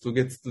less, to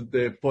get to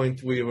the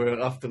point we were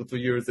after 2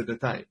 years at the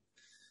time.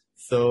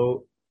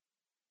 So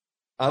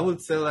I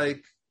would say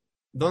like,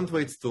 don't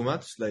wait too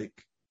much.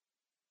 Like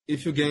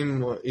if your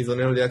game is on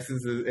early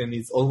access and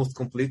is almost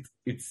complete,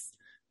 it's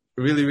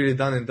really, really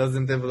done and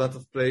doesn't have a lot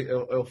of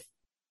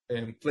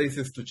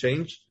places to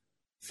change.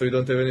 So you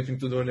don't have anything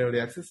to do in early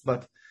access.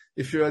 But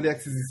if your early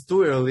access is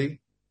too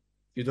early,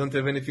 you don't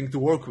have anything to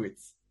work with.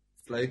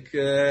 It's like,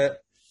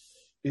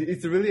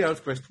 it's a really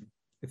hard question.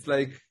 It's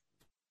like,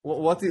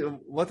 what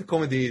a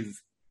comedy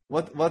is.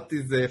 What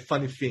is a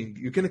funny thing?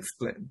 You can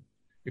explain.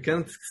 You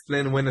can't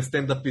explain when a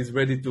stand-up is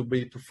ready to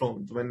be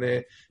performed, when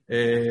a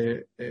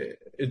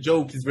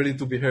joke is ready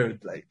to be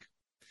heard. Like,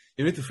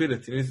 you need to feel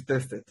it, you need to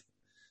test it.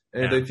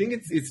 And I think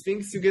it's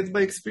things you get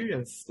by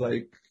experience.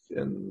 Like,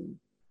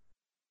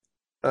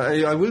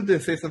 I will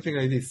say something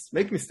like this.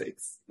 Make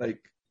mistakes.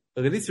 Like,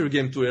 release your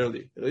game too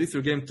early. Release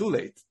your game too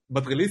late,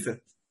 but release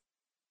it.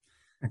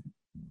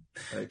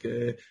 like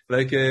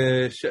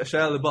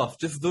Shia LaBeouf,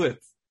 just do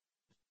it.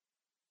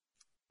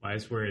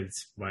 Wise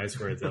words. I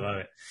love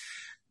it.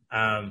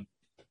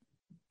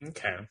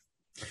 Okay.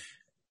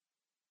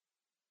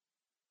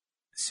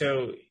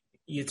 So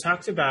you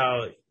talked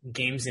about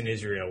games in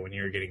Israel when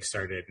you were getting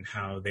started and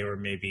how they were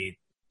maybe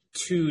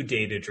too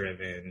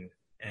data-driven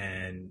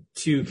and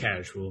too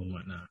casual and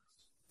whatnot.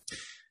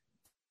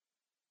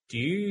 Do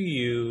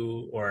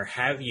you or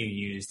have you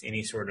used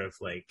any sort of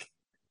like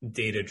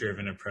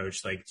data-driven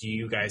approach? Like, do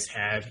you guys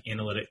have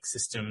analytic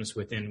systems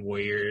within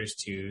Warriors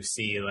to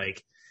see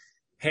like,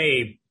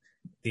 hey,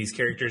 these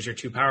characters are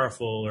too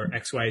powerful or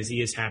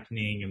XYZ is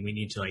happening and we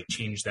need to like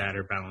change that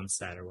or balance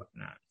that or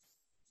whatnot?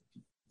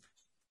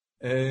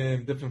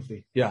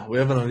 Definitely. Yeah, we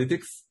have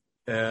analytics,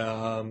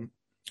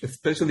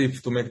 especially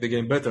to make the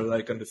game better,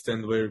 like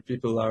understand where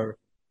people are,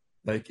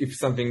 like if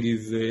something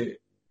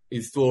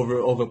is too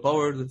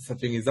overpowered,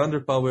 something is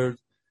underpowered,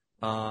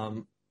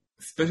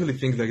 especially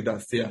things like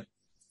that. Yeah.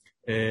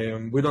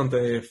 We don't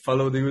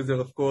follow the user,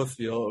 of course.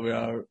 We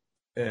are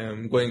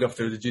going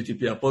after the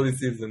GDPR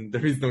policies, and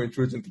there is no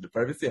intrusion to the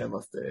privacy. I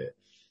must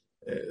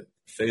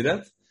say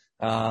that.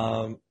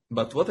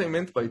 But what I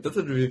meant by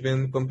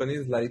data-driven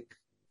companies, like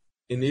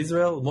in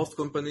Israel, most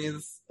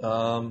companies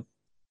don't.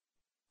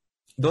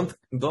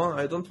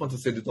 I don't want to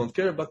say they don't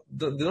care, but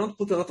they don't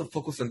put a lot of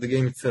focus on the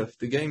game itself.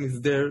 The game is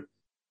there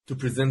to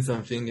present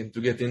something and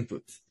to get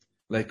input.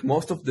 Like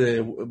most of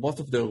their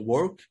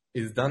work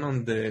is done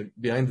on the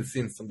behind the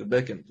scenes, on the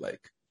back end,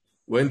 like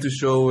when to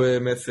show a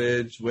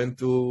message, when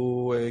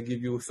to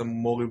give you some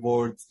more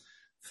rewards.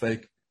 It's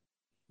like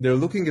they're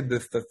looking at the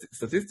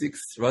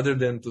statistics rather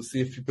than to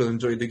see if people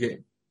enjoy the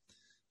game.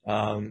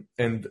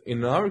 And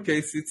in our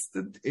case,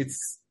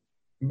 it's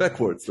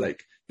backwards.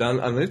 Like the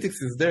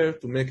analytics is there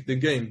to make the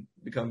game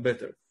become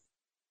better.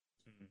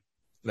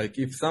 Like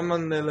if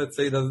someone, let's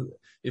say,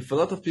 if a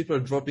lot of people are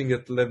dropping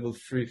at level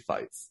 3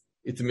 fights,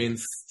 it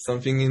means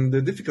something in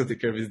the difficulty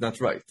curve is not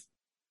right.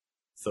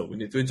 So we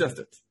need to adjust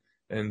it.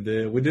 And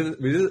we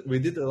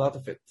did a lot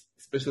of it,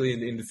 especially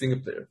in the single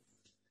player.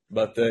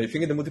 But I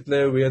think in the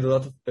multiplayer we had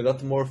a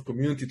lot more of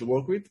community to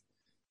work with.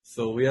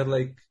 So we had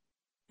like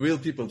real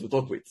people to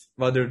talk with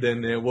rather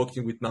than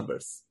working with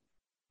numbers.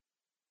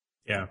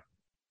 Yeah.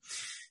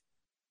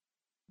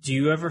 Do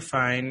you ever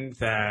find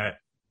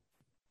that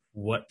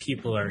what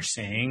people are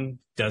saying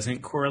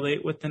doesn't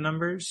correlate with the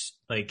numbers?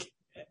 Like,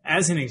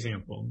 as an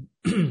example,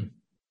 and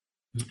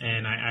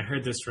I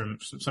heard this from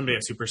somebody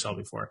at Supercell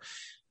before,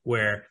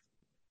 where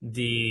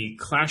the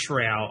Clash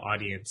Royale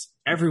audience,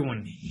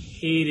 everyone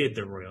hated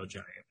the Royal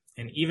Giant.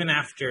 And even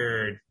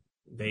after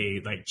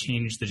they like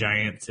changed the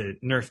Giant to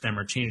nerf them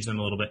or change them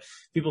a little bit,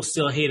 people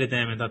still hated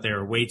them and thought they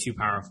were way too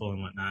powerful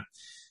and whatnot.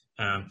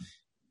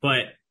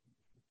 But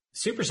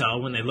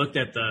Supercell, when they looked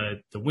at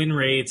the win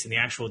rates and the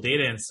actual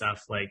data and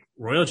stuff, like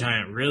Royal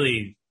Giant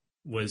really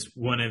was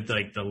one of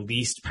like the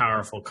least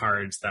powerful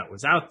cards that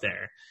was out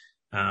there.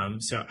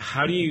 So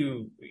how do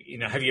you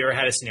have you ever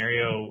had a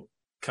scenario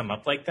come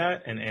up like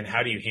that, and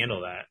how do you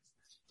handle that?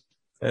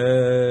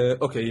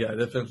 Okay, yeah,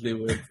 definitely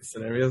with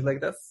scenarios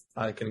like that.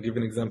 I can give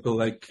an example,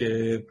 like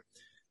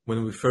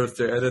when we first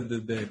added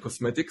the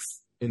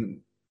cosmetics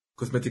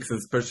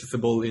as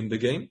purchasable in the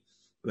game.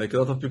 Like a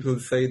lot of people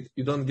say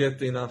you don't get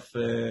enough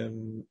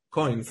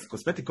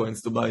cosmetic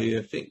coins to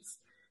buy things.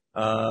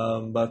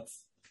 But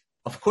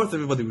of course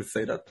everybody will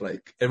say that.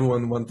 Like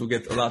everyone want to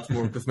get a lot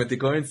more cosmetic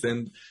coins,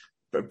 and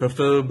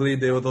preferably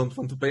they don't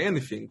want to pay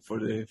anything for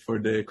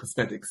the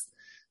cosmetics.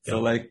 Yeah. So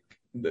like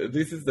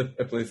this is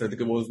a place that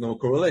there was no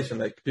correlation.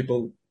 Like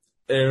people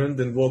earned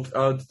and worked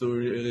hard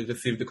to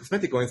receive the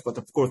cosmetic coins, but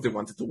of course they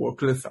wanted to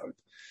work less hard.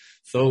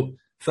 So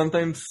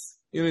sometimes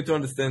you need to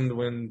understand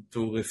when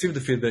to receive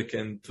the feedback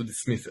and to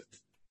dismiss it.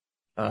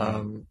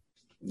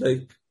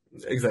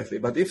 Exactly.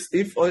 But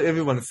if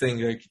everyone is saying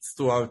like it's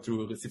too hard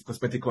to receive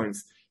cosmetic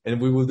coins, and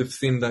we would have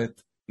seen that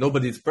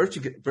nobody is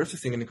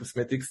purchasing any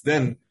cosmetics,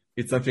 then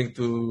it's something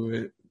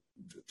to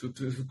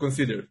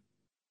consider.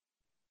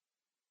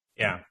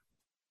 Yeah,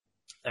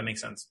 that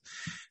makes sense.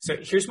 So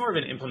here's more of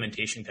an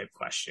implementation type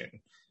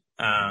question.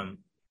 Do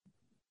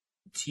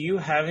you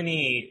have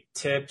any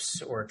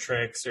tips or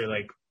tricks, or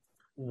like,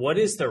 what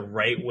is the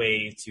right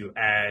way to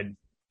add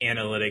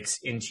analytics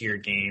into your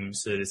game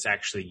so that it's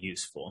actually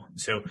useful?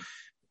 So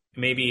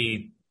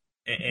maybe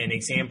an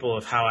example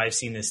of how I've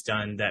seen this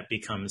done that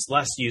becomes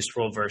less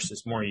useful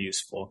versus more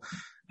useful.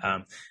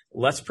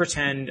 Let's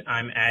pretend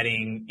I'm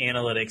adding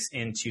analytics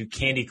into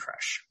Candy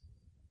Crush.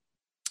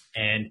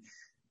 And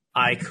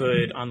I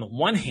could, on the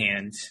one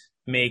hand,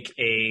 make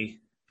a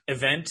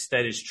event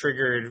that is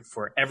triggered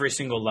for every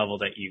single level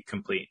that you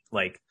complete,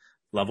 like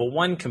level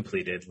 1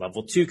 completed,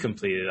 level 2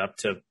 completed, up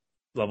to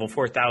level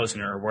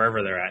 4,000 or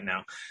wherever they're at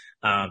now.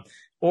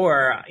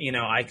 Or,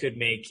 I could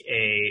make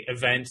a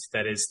event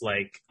that is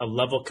like a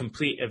level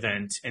complete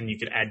event, and you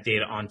could add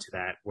data onto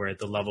that where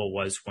the level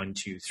was 1,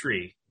 2,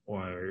 3,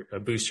 or a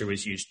booster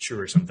was used 2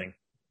 or something.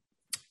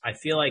 I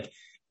feel like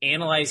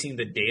analyzing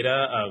the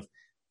data of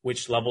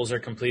which levels are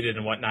completed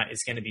and whatnot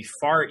is going to be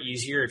far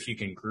easier if you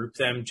can group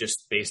them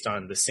just based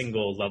on the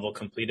single level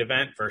complete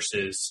event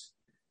versus,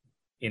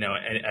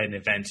 an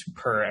event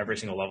per every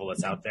single level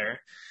that's out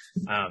there.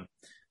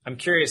 I'm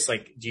curious,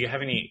 do you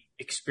have any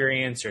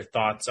experience or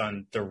thoughts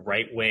on the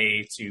right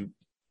way to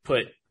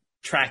put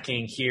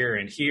tracking here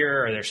and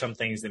here? Are there some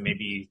things that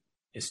maybe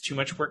is too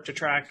much work to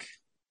track?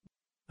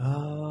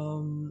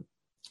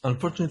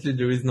 Unfortunately,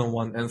 there is no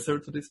one answer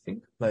to this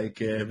thing.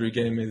 Every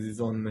game has its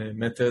own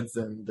methods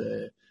and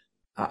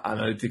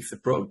analytics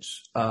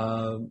approach.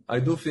 I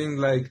do think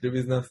there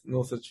is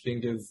no such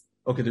thing as,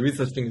 there is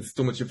such thing as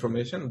too much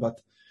information,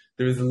 but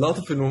there is a lot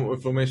of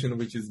information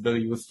which is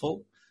very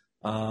useful.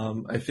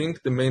 I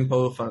think the main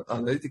power of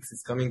analytics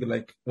is coming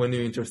when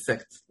you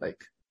intersect.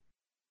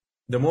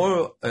 The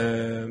more,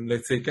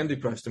 let's say Candy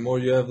Crush, the more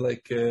you have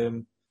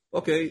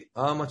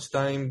how much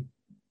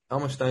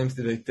times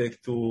did I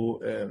take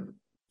to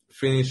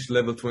finish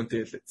level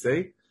 28, let's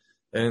say,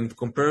 and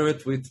compare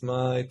it with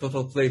my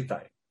total play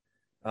time.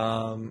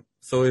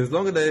 So as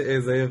long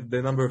as I have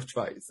the number of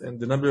tries and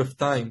the number of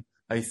time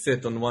I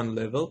set on one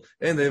level,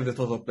 and I have the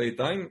total play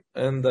time,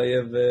 and I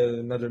have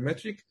another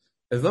metric,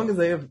 as long as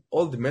I have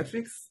all the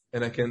metrics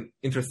and I can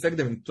intersect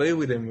them and play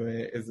with them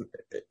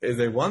as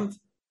I want,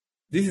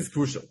 this is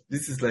crucial.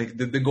 This is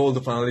the goal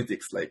of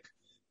analytics,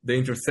 the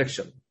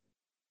intersection.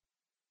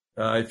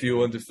 If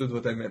you understood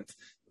what I meant.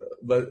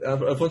 But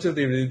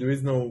unfortunately, there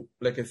is no,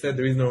 like I said,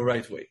 there is no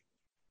right way.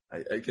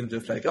 I can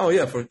just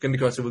for Candy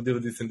Crush, I will do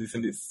this and this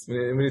and this.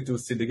 We need to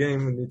see the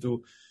game. We need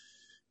to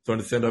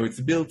understand how it's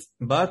built.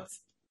 But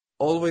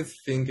always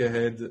think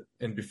ahead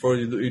and before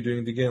you're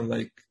doing the game,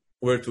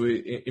 where to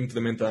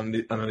implement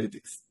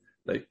analytics.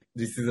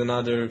 This is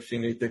another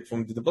thing I take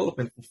from the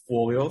development of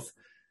Warriors,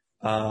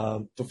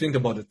 to think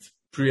about it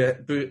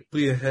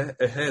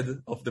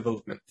ahead of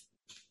development.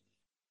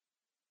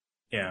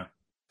 Yeah.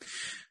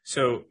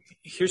 So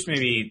here's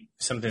maybe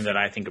something that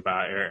I think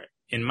about.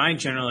 In my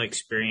general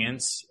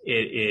experience,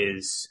 it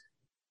is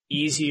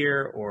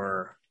easier,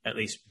 or at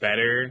least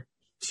better,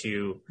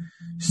 to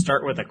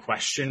start with a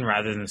question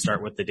rather than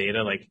start with the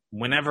data.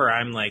 Whenever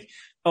I'm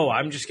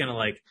I'm just going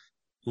to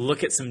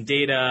look at some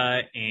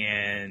data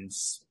and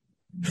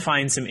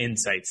find some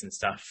insights and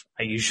stuff,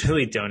 I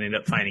usually don't end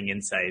up finding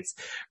insights.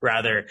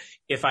 Rather,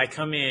 if I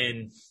come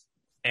in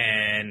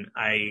and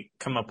I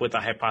come up with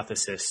a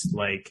hypothesis,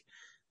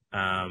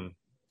 I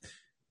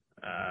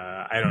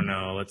don't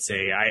know, let's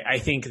say I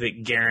think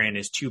that Garen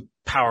is too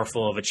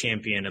powerful of a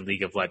champion in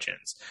League of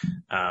Legends.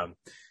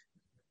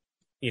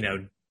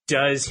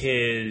 Does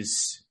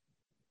his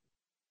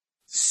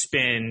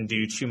spin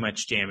do too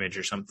much damage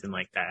or something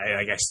like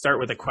that? I start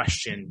with a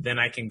question, then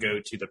I can go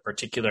to the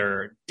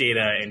particular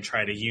data and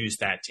try to use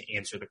that to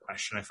answer the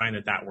question. I find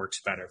that works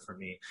better for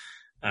me.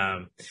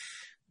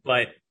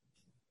 But,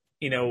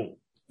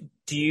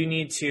 do you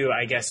need to,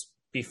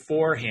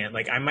 beforehand,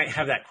 I might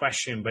have that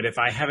question, but if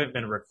I haven't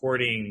been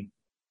recording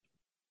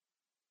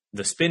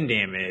the spin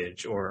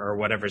damage or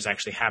whatever's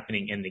actually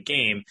happening in the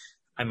game,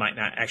 I might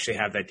not actually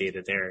have that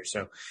data there.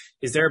 So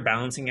is there a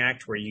balancing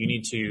act where you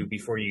need to,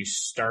 before you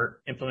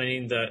start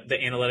implementing the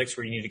analytics,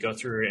 where you need to go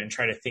through and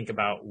try to think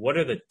about what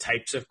are the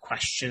types of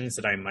questions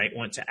that I might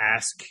want to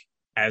ask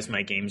as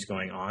my game's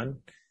going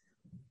on?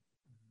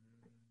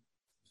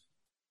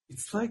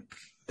 It's a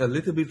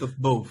little bit of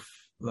both.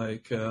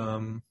 Let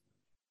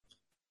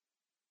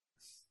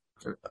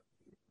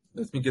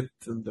me get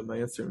my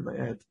answer in my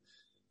head.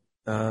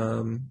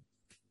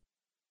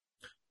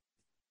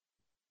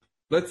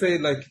 Let's say,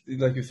 like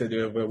you said,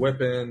 you have a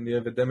weapon, you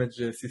have a damage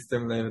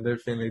system, and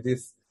everything like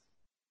this.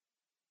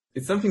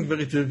 It's something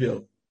very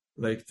trivial.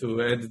 like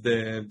to add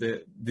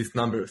these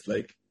numbers.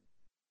 Like,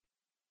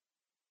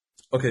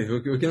 okay,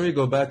 can we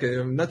go back?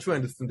 I'm not sure I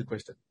understand the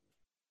question.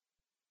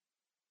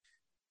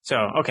 So,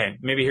 okay,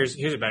 maybe here's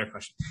a better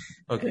question.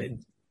 Okay.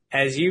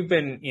 As you've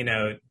been,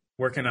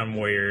 working on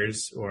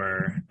Warriors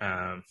or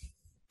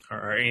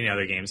any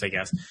other games, I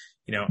guess,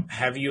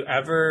 have you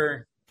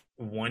ever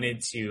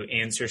wanted to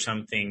answer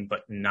something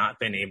but not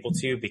been able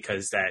to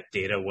because that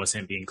data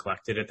wasn't being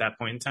collected at that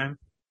point in time?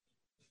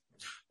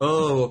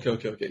 Oh,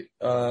 okay.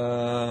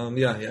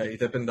 Yeah,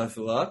 it happened us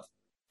a lot.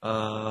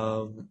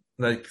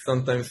 Like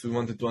sometimes we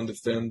wanted to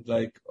understand,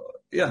 like,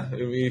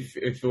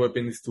 if the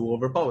weapon is too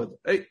overpowered.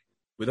 Hey,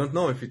 we don't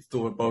know if it's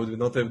too overpowered. We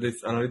don't have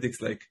this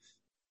analytics. Like,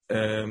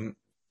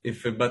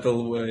 if a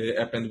battle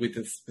happened with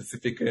a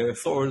specific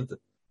sword,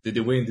 did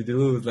you win? Did you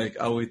lose? Like,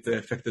 how it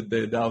affected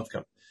the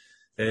outcome.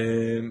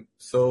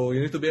 So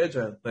you need to be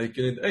agile. Like,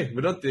 hey,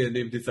 we don't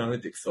leave this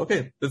analytics.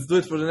 Okay, let's do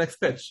it for the next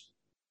patch.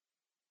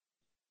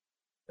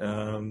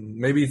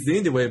 Maybe it's the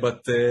indie way,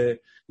 but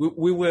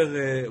we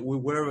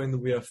were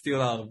and we are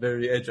still are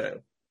very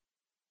agile.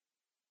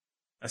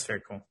 That's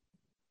very cool.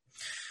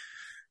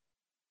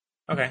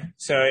 Okay,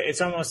 so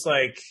it's almost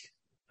like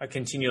a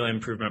continual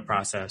improvement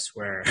process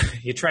where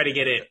you try to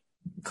get it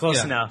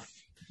close enough,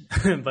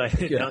 but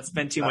don't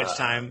spend too much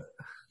time.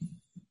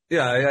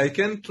 I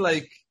can't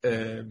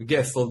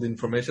guess all the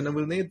information I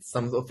will need.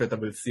 Some of it I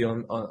will see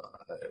on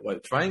while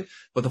trying.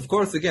 But of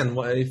course, again,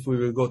 if we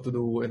will go to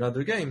do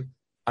another game,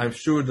 I'm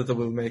sure that I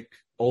will make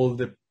all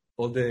the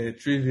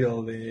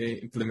trivial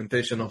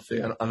implementation of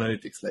the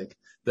analytics, like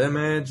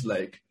damage,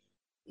 like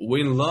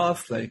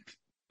win-loss, like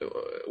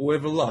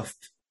whoever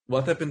lost,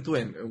 what happened to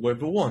him,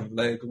 whoever won,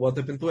 like what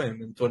happened to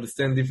him, and to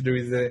understand if there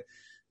is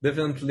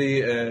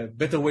definitely a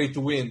better way to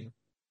win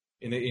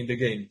in the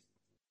game.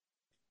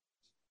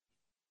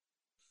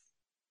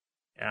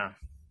 Yeah,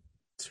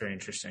 it's very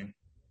interesting.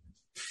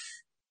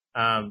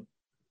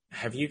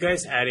 Have you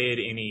guys added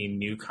any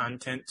new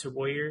content to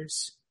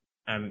Warriors?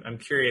 I'm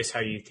curious how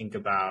you think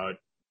about,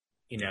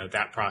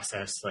 that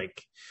process.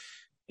 Like,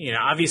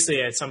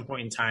 obviously at some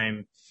point in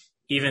time,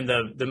 even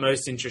the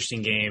most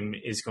interesting game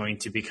is going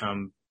to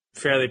become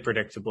fairly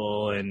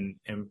predictable and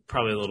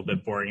probably a little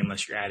bit boring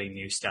unless you're adding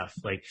new stuff.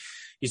 Like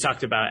you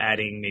talked about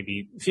adding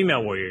maybe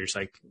female warriors,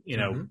 like,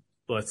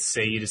 let's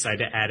say you decide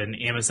to add an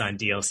Amazon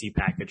DLC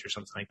package or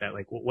something like that.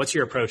 Like, what's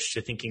your approach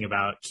to thinking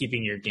about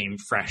keeping your game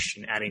fresh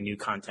and adding new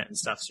content and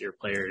stuff so your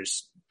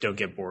players don't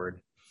get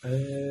bored?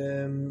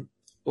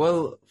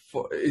 Well,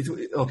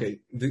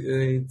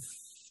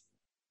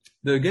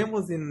 the game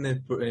was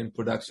in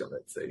production,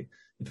 let's say.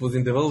 It was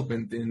in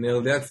development, in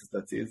early access,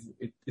 that is.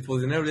 It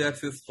was in early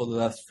access for the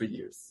last 3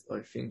 years, I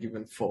think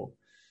even 4.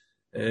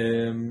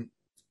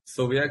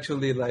 So we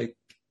actually,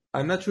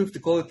 I'm not sure if to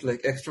call it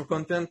like extra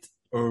content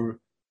or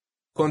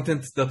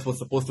content that was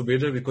supposed to be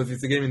there because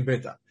it's a game in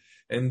beta.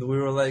 And we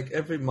were like,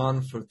 every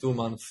month or 2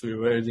 months, we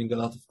were adding a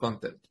lot of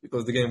content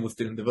because the game was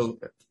still in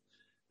development.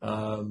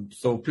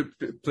 So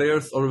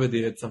players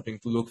already had something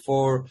to look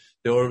for.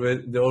 They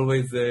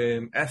always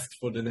asked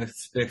for the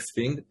next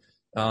thing.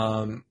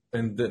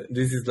 And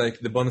this is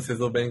like the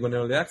bonuses of being on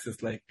early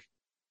access. Like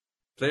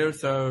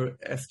players are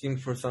asking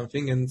for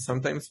something, and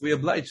sometimes we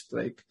obliged.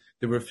 Like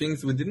there were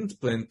things we didn't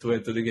plan to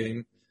add to the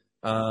game,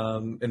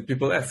 and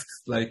people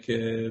asked, like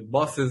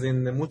bosses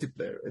in the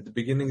multiplayer. At the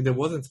beginning, there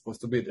wasn't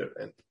supposed to be there,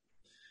 and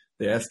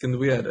they asked, and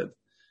we added.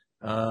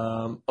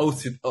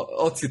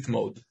 Outfit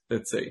mode,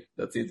 let's say,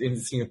 that's it in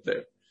the single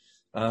player.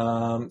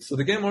 So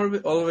the game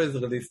always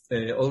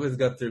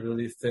got the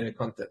released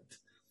content.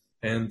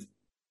 And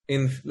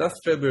in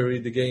last February,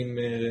 the game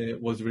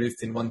was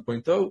released in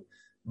 1.0,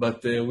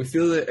 but we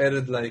still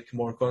added like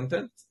more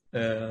content.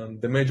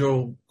 The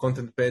major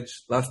content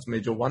page, last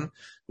major one,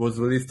 was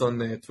released on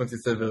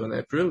 27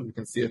 April. You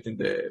can see it in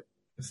the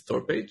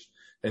store page.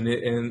 And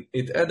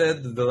it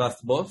added the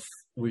last boss,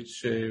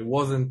 which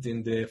wasn't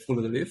in the full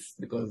release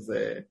because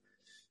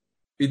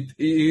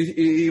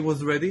it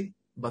was ready,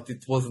 but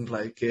it wasn't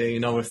like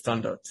in our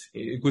standard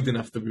good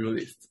enough to be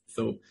released.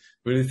 So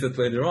we released it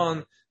later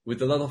on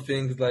with a lot of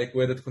things like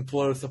we added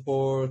controller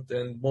support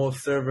and more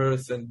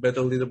servers and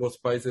better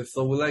leaderboard prizes.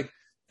 So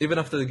even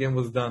after the game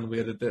was done, we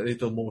added a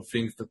little more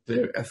things that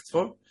they asked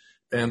for.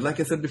 And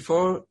like I said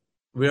before,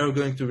 we are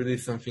going to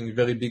release something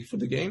very big for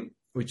the game,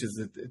 which is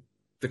a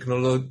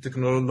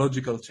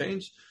technological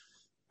change.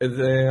 I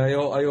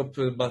hope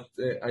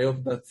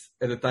that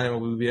at the time I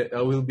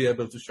will be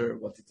able to share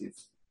what it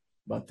is,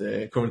 but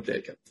currently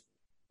I can't.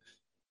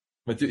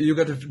 But you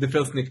got the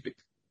first sneak peek.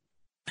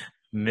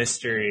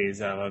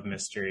 Mysteries, I love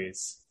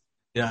mysteries.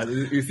 Yeah,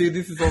 you see,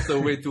 this is also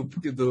a way to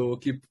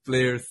keep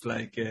players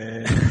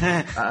waiting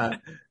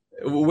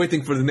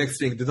for the next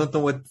thing. They don't know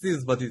what it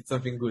is, but it's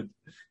something good.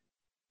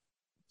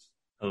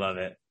 I love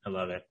it.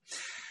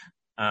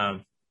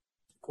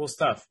 Cool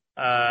stuff.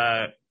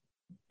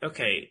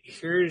 Okay,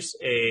 here's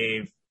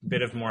a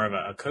bit of more of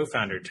a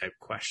co-founder type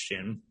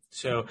question.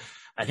 So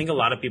I think a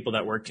lot of people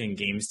that work in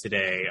games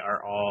today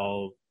are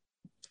all,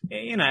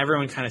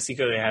 everyone kind of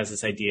secretly has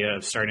this idea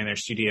of starting their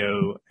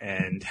studio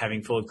and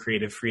having full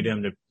creative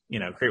freedom to,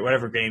 create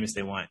whatever games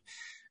they want.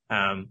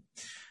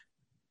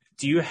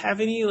 Do you have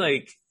any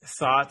like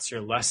thoughts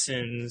or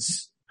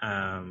lessons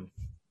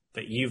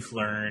that you've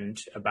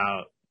learned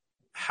about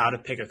how to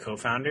pick a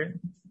co-founder?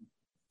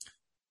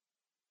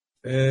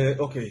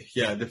 Okay,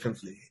 yeah,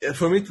 definitely.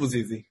 For me, it was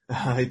easy.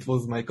 It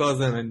was my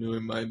cousin. I knew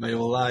him my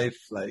whole life.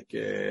 Like,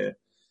 he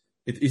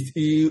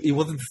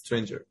wasn't a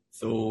stranger.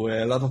 So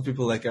a lot of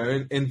people like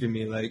envy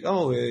me. Like,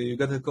 oh, you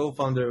got a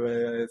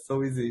co-founder.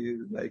 So easy.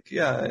 Like,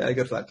 yeah, I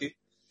got lucky.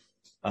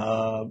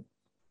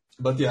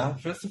 But yeah,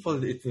 first of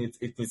all, it needs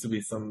to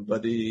be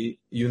somebody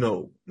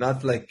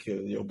not like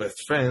your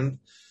best friend,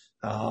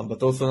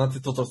 but also not a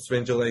total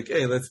stranger. Like,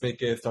 hey, let's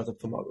make a startup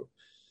tomorrow.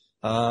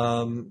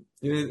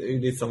 You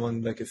need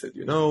someone, like I said,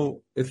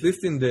 at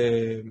least in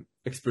the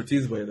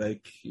expertise way,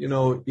 like,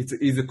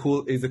 he's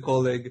a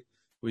colleague,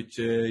 which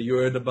you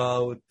heard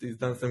about, he's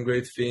done some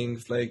great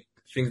things like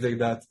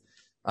that.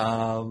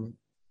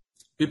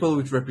 People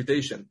with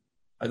reputation.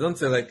 I don't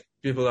say like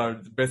people are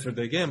the best at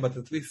the game, but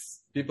at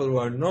least people who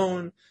are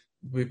known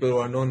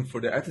for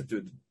their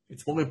attitude.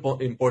 It's more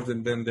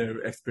important than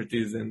their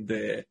expertise and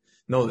the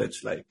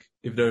knowledge. Like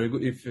if they're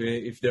good,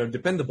 if they're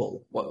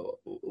dependable,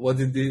 what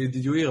did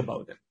you hear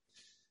about them?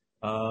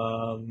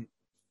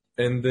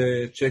 And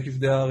check if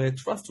they are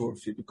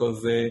trustworthy,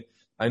 because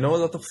I know a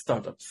lot of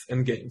startups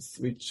and games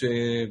which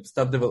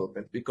stop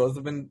development because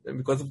of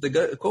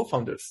the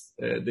co-founders.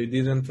 They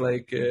didn't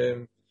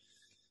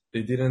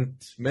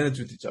manage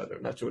with each other.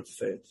 Not sure to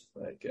say it.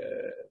 Like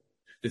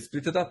they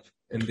split it up,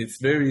 and it's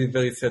very,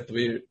 very sad to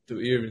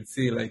hear and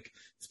see. Like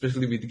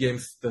especially with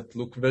games that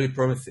look very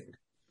promising.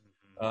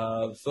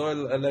 So I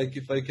like,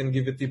 if I can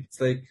give a tip, it's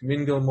like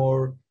mingle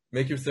more,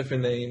 make yourself a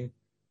name,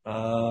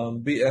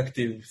 be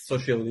active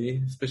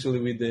socially, especially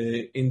with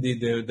the indie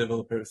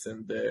developers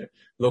and the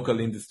local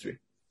industry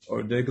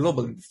or the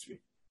global industry.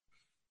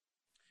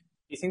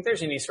 Do you think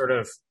there's any sort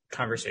of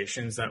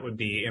conversations that would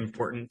be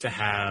important to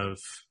have,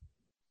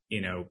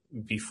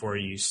 before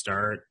you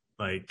start?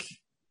 Like,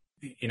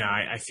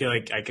 I feel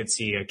like I could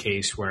see a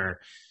case where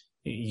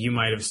you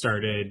might have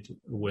started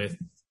with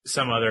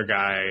some other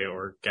guy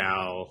or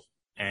gal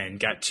and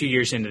got 2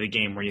 years into the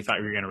game where you thought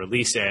you were going to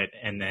release it,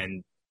 and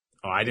then,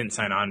 I didn't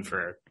sign on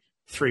for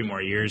 3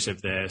 more years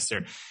of this,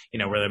 or,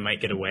 where they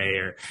might get away,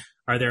 or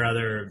are there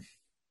other,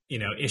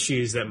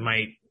 issues that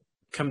might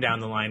come down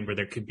the line where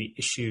there could be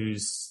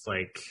issues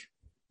like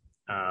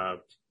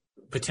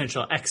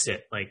potential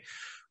exit? Like,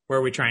 where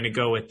are we trying to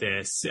go with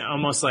this?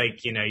 Almost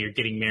like, you're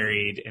getting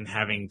married and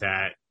having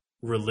that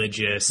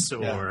religious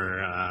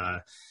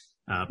or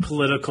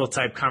political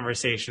type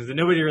conversations that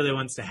nobody really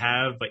wants to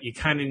have, but you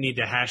kind of need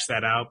to hash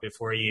that out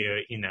before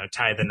you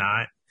tie the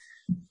knot.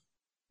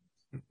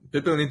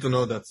 People need to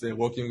know that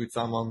working with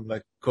someone,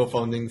 like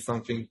co-founding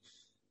something,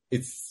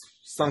 it's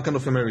some kind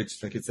of a marriage.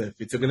 Like it's a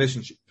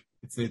relationship.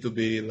 It needs to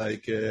be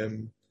like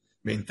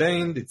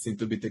maintained. It needs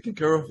to be taken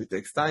care of. It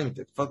takes time. It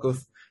takes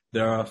focus.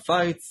 There are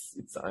fights.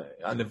 It's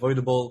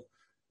unavoidable.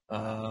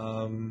 Sorry,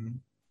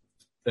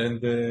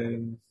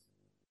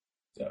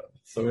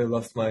 I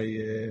lost my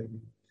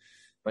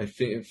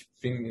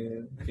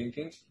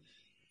thinking.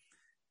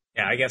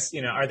 Yeah, I guess,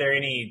 are there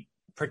any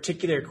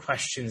particular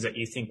questions that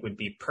you think would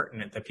be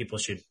pertinent that people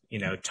should,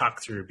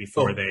 talk through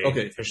before they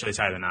officially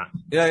tie the knot?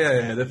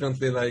 Yeah,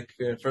 definitely. Like,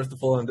 first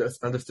of all,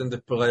 understand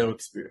the prior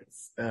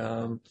experience.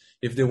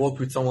 If they work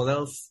with someone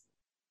else,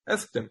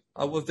 ask them,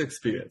 how was the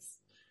experience?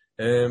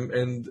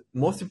 And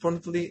most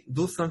importantly,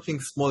 do something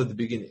small at the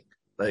beginning.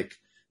 Like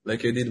I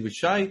did with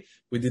Shai,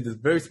 we did a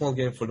very small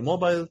game for the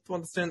mobile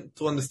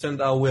to understand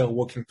how we are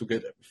working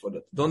together before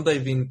that. Don't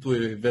dive into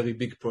a very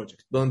big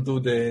project. Don't do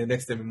the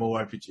next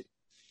MMORPG.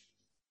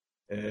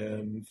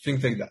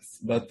 Things like that.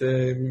 But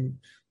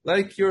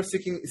like you're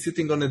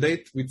sitting on a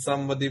date with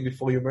somebody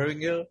before you're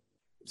marrying her,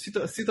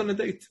 sit on a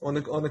date on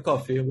a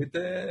coffee with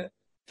a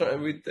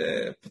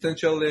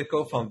potential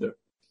co-founder.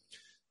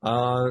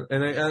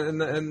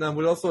 And I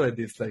will also add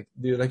this, like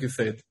you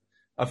said,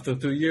 after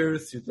 2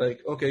 years, you're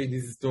like, okay,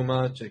 this is too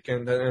much. I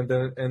can't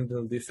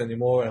handle this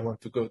anymore. I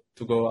want to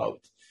go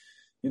out.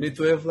 You need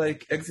to have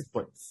like exit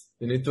points.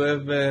 You need to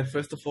have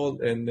first of all,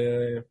 and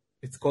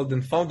it's called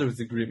a founder's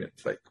agreement.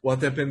 Like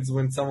what happens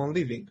when someone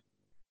leaving.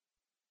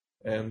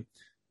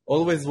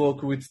 Always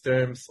work with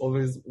terms.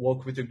 Always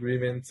work with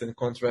agreements and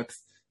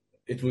contracts.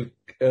 It will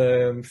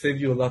save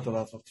you a lot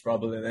of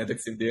trouble and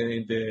headaches in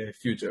the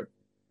future.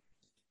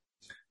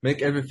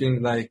 Make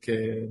everything like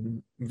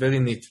very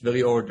neat,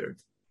 very ordered.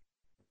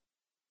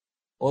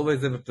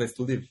 Always have a place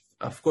to live.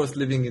 Of course,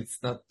 living it's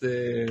not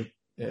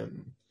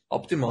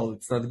optimal.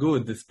 It's not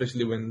good,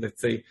 especially when,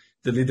 let's say,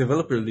 the lead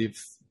developer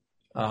leaves.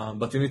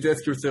 But you need to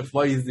ask yourself,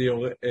 why is the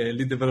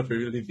lead developer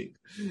leaving?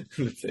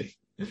 Let's say.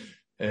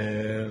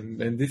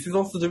 And this is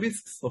also the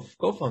risks of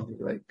co-founding.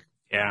 Like,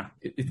 yeah,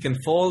 it can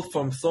fall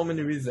from so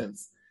many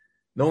reasons.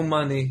 No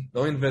money,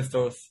 no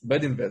investors,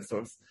 bad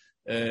investors.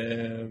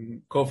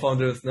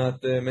 Co-founders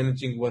not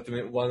managing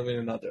one way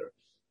or another,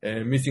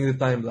 missing the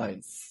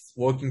timelines,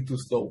 working too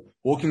slow,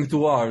 working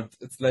too hard.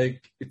 It's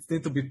like it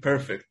needs to be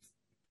perfect.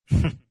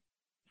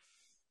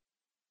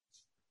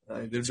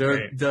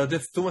 There are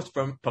just too much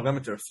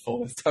parameters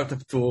for a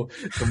startup to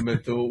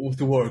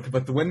work.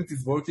 But when it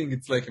is working,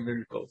 it's like a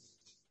miracle.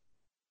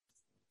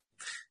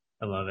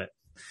 I love it.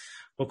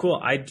 Well,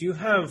 cool. I do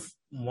have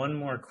one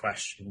more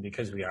question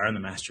because we are on the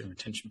Master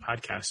Retention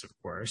podcast, of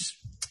course.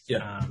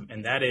 Yeah.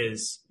 And that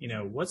is,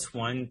 what's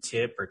one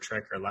tip or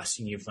trick or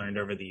lesson you've learned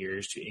over the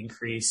years to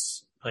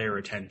increase player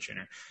retention?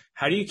 Or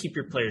how do you keep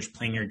your players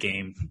playing your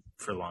game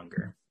for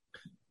longer?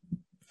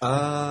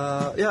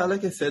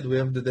 Like I said, we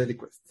have the daily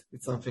quest.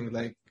 It's something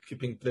like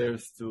keeping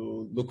players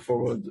to look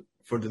forward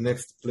for the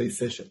next play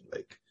session.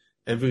 Like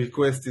every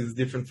quest is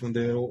different from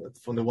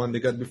the one they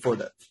got before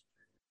that.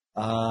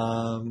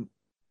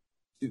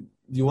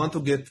 You want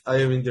to get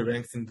higher in the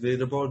ranks in the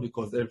leaderboard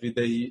because every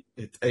day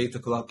at 8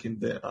 o'clock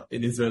in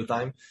Israel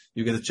time,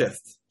 you get a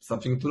chest,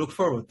 something to look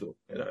forward to,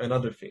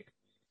 another thing.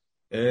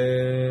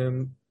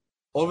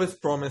 Always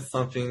promise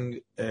something,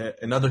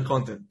 another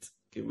content,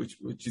 okay, which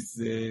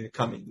is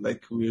coming.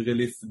 Like we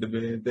released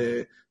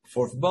the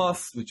fourth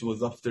boss, which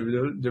was after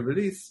the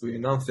release. We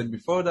announced it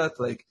before that,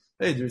 like,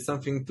 hey, there is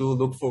something to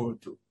look forward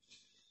to.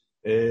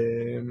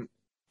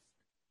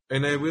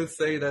 And I will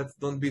say that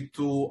don't be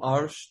too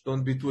harsh,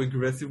 don't be too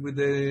aggressive with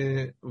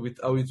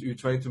how you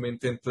try to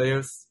maintain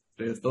players.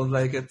 Players don't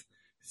like it,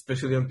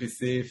 especially on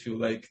PC. If you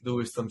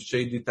do some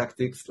shady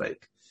tactics,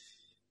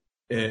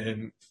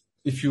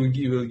 if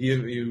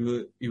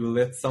you will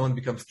let someone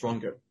become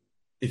stronger.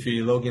 If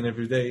you log in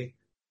every day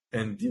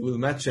and you will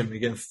match him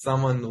against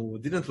someone who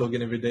didn't log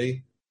in every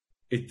day,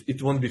 it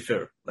won't be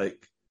fair.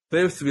 Like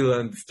players will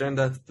understand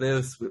that,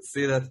 players will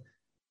see that.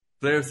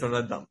 Players are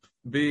not dumb.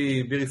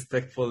 Be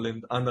respectful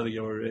and honor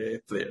your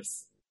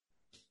players,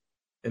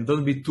 and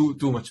don't be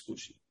too much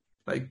pushy.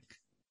 Like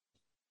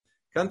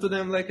come to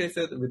them, like I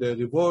said, with the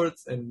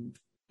rewards and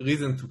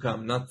reason to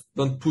come.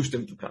 Don't push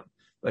them to come.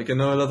 Like I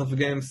know a lot of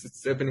games,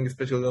 it's happening,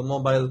 especially on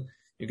mobile.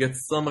 You get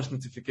so much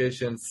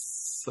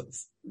notifications,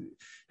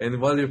 and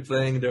while you're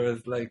playing, there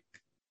is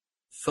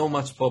so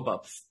much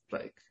pop-ups.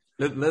 Like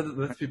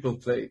let people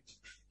play.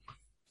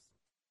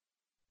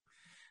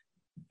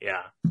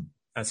 Yeah,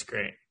 that's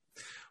great.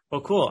 Well,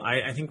 cool.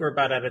 I think we're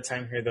about out of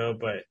time here, though,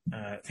 but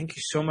thank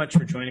you so much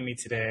for joining me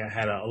today. I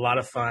had a lot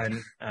of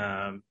fun,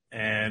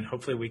 and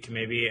hopefully we can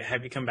maybe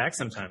have you come back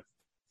sometime.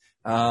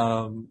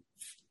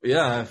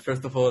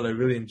 First of all, I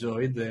really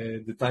enjoyed.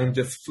 The time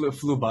just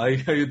flew by.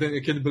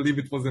 I can't believe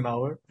it was an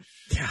hour.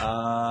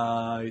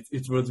 Yeah.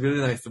 It was really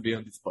nice to be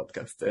on this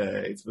podcast.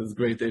 It was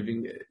great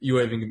having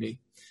me.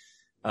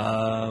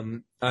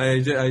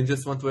 I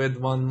just want to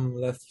add one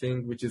last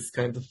thing, which is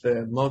kind of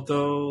a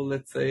motto,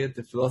 let's say it,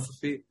 a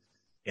philosophy.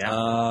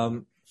 Yeah.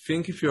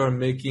 Think if you are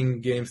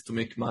making games to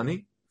make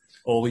money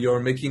or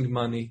you're making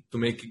money to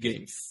make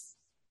games.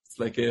 It's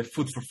like a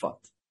food for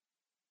thought.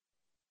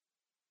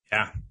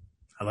 Yeah,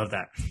 I love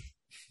that.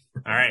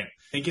 All right.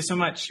 Thank you so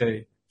much.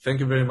 Okay. Thank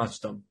you very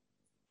much, Tom.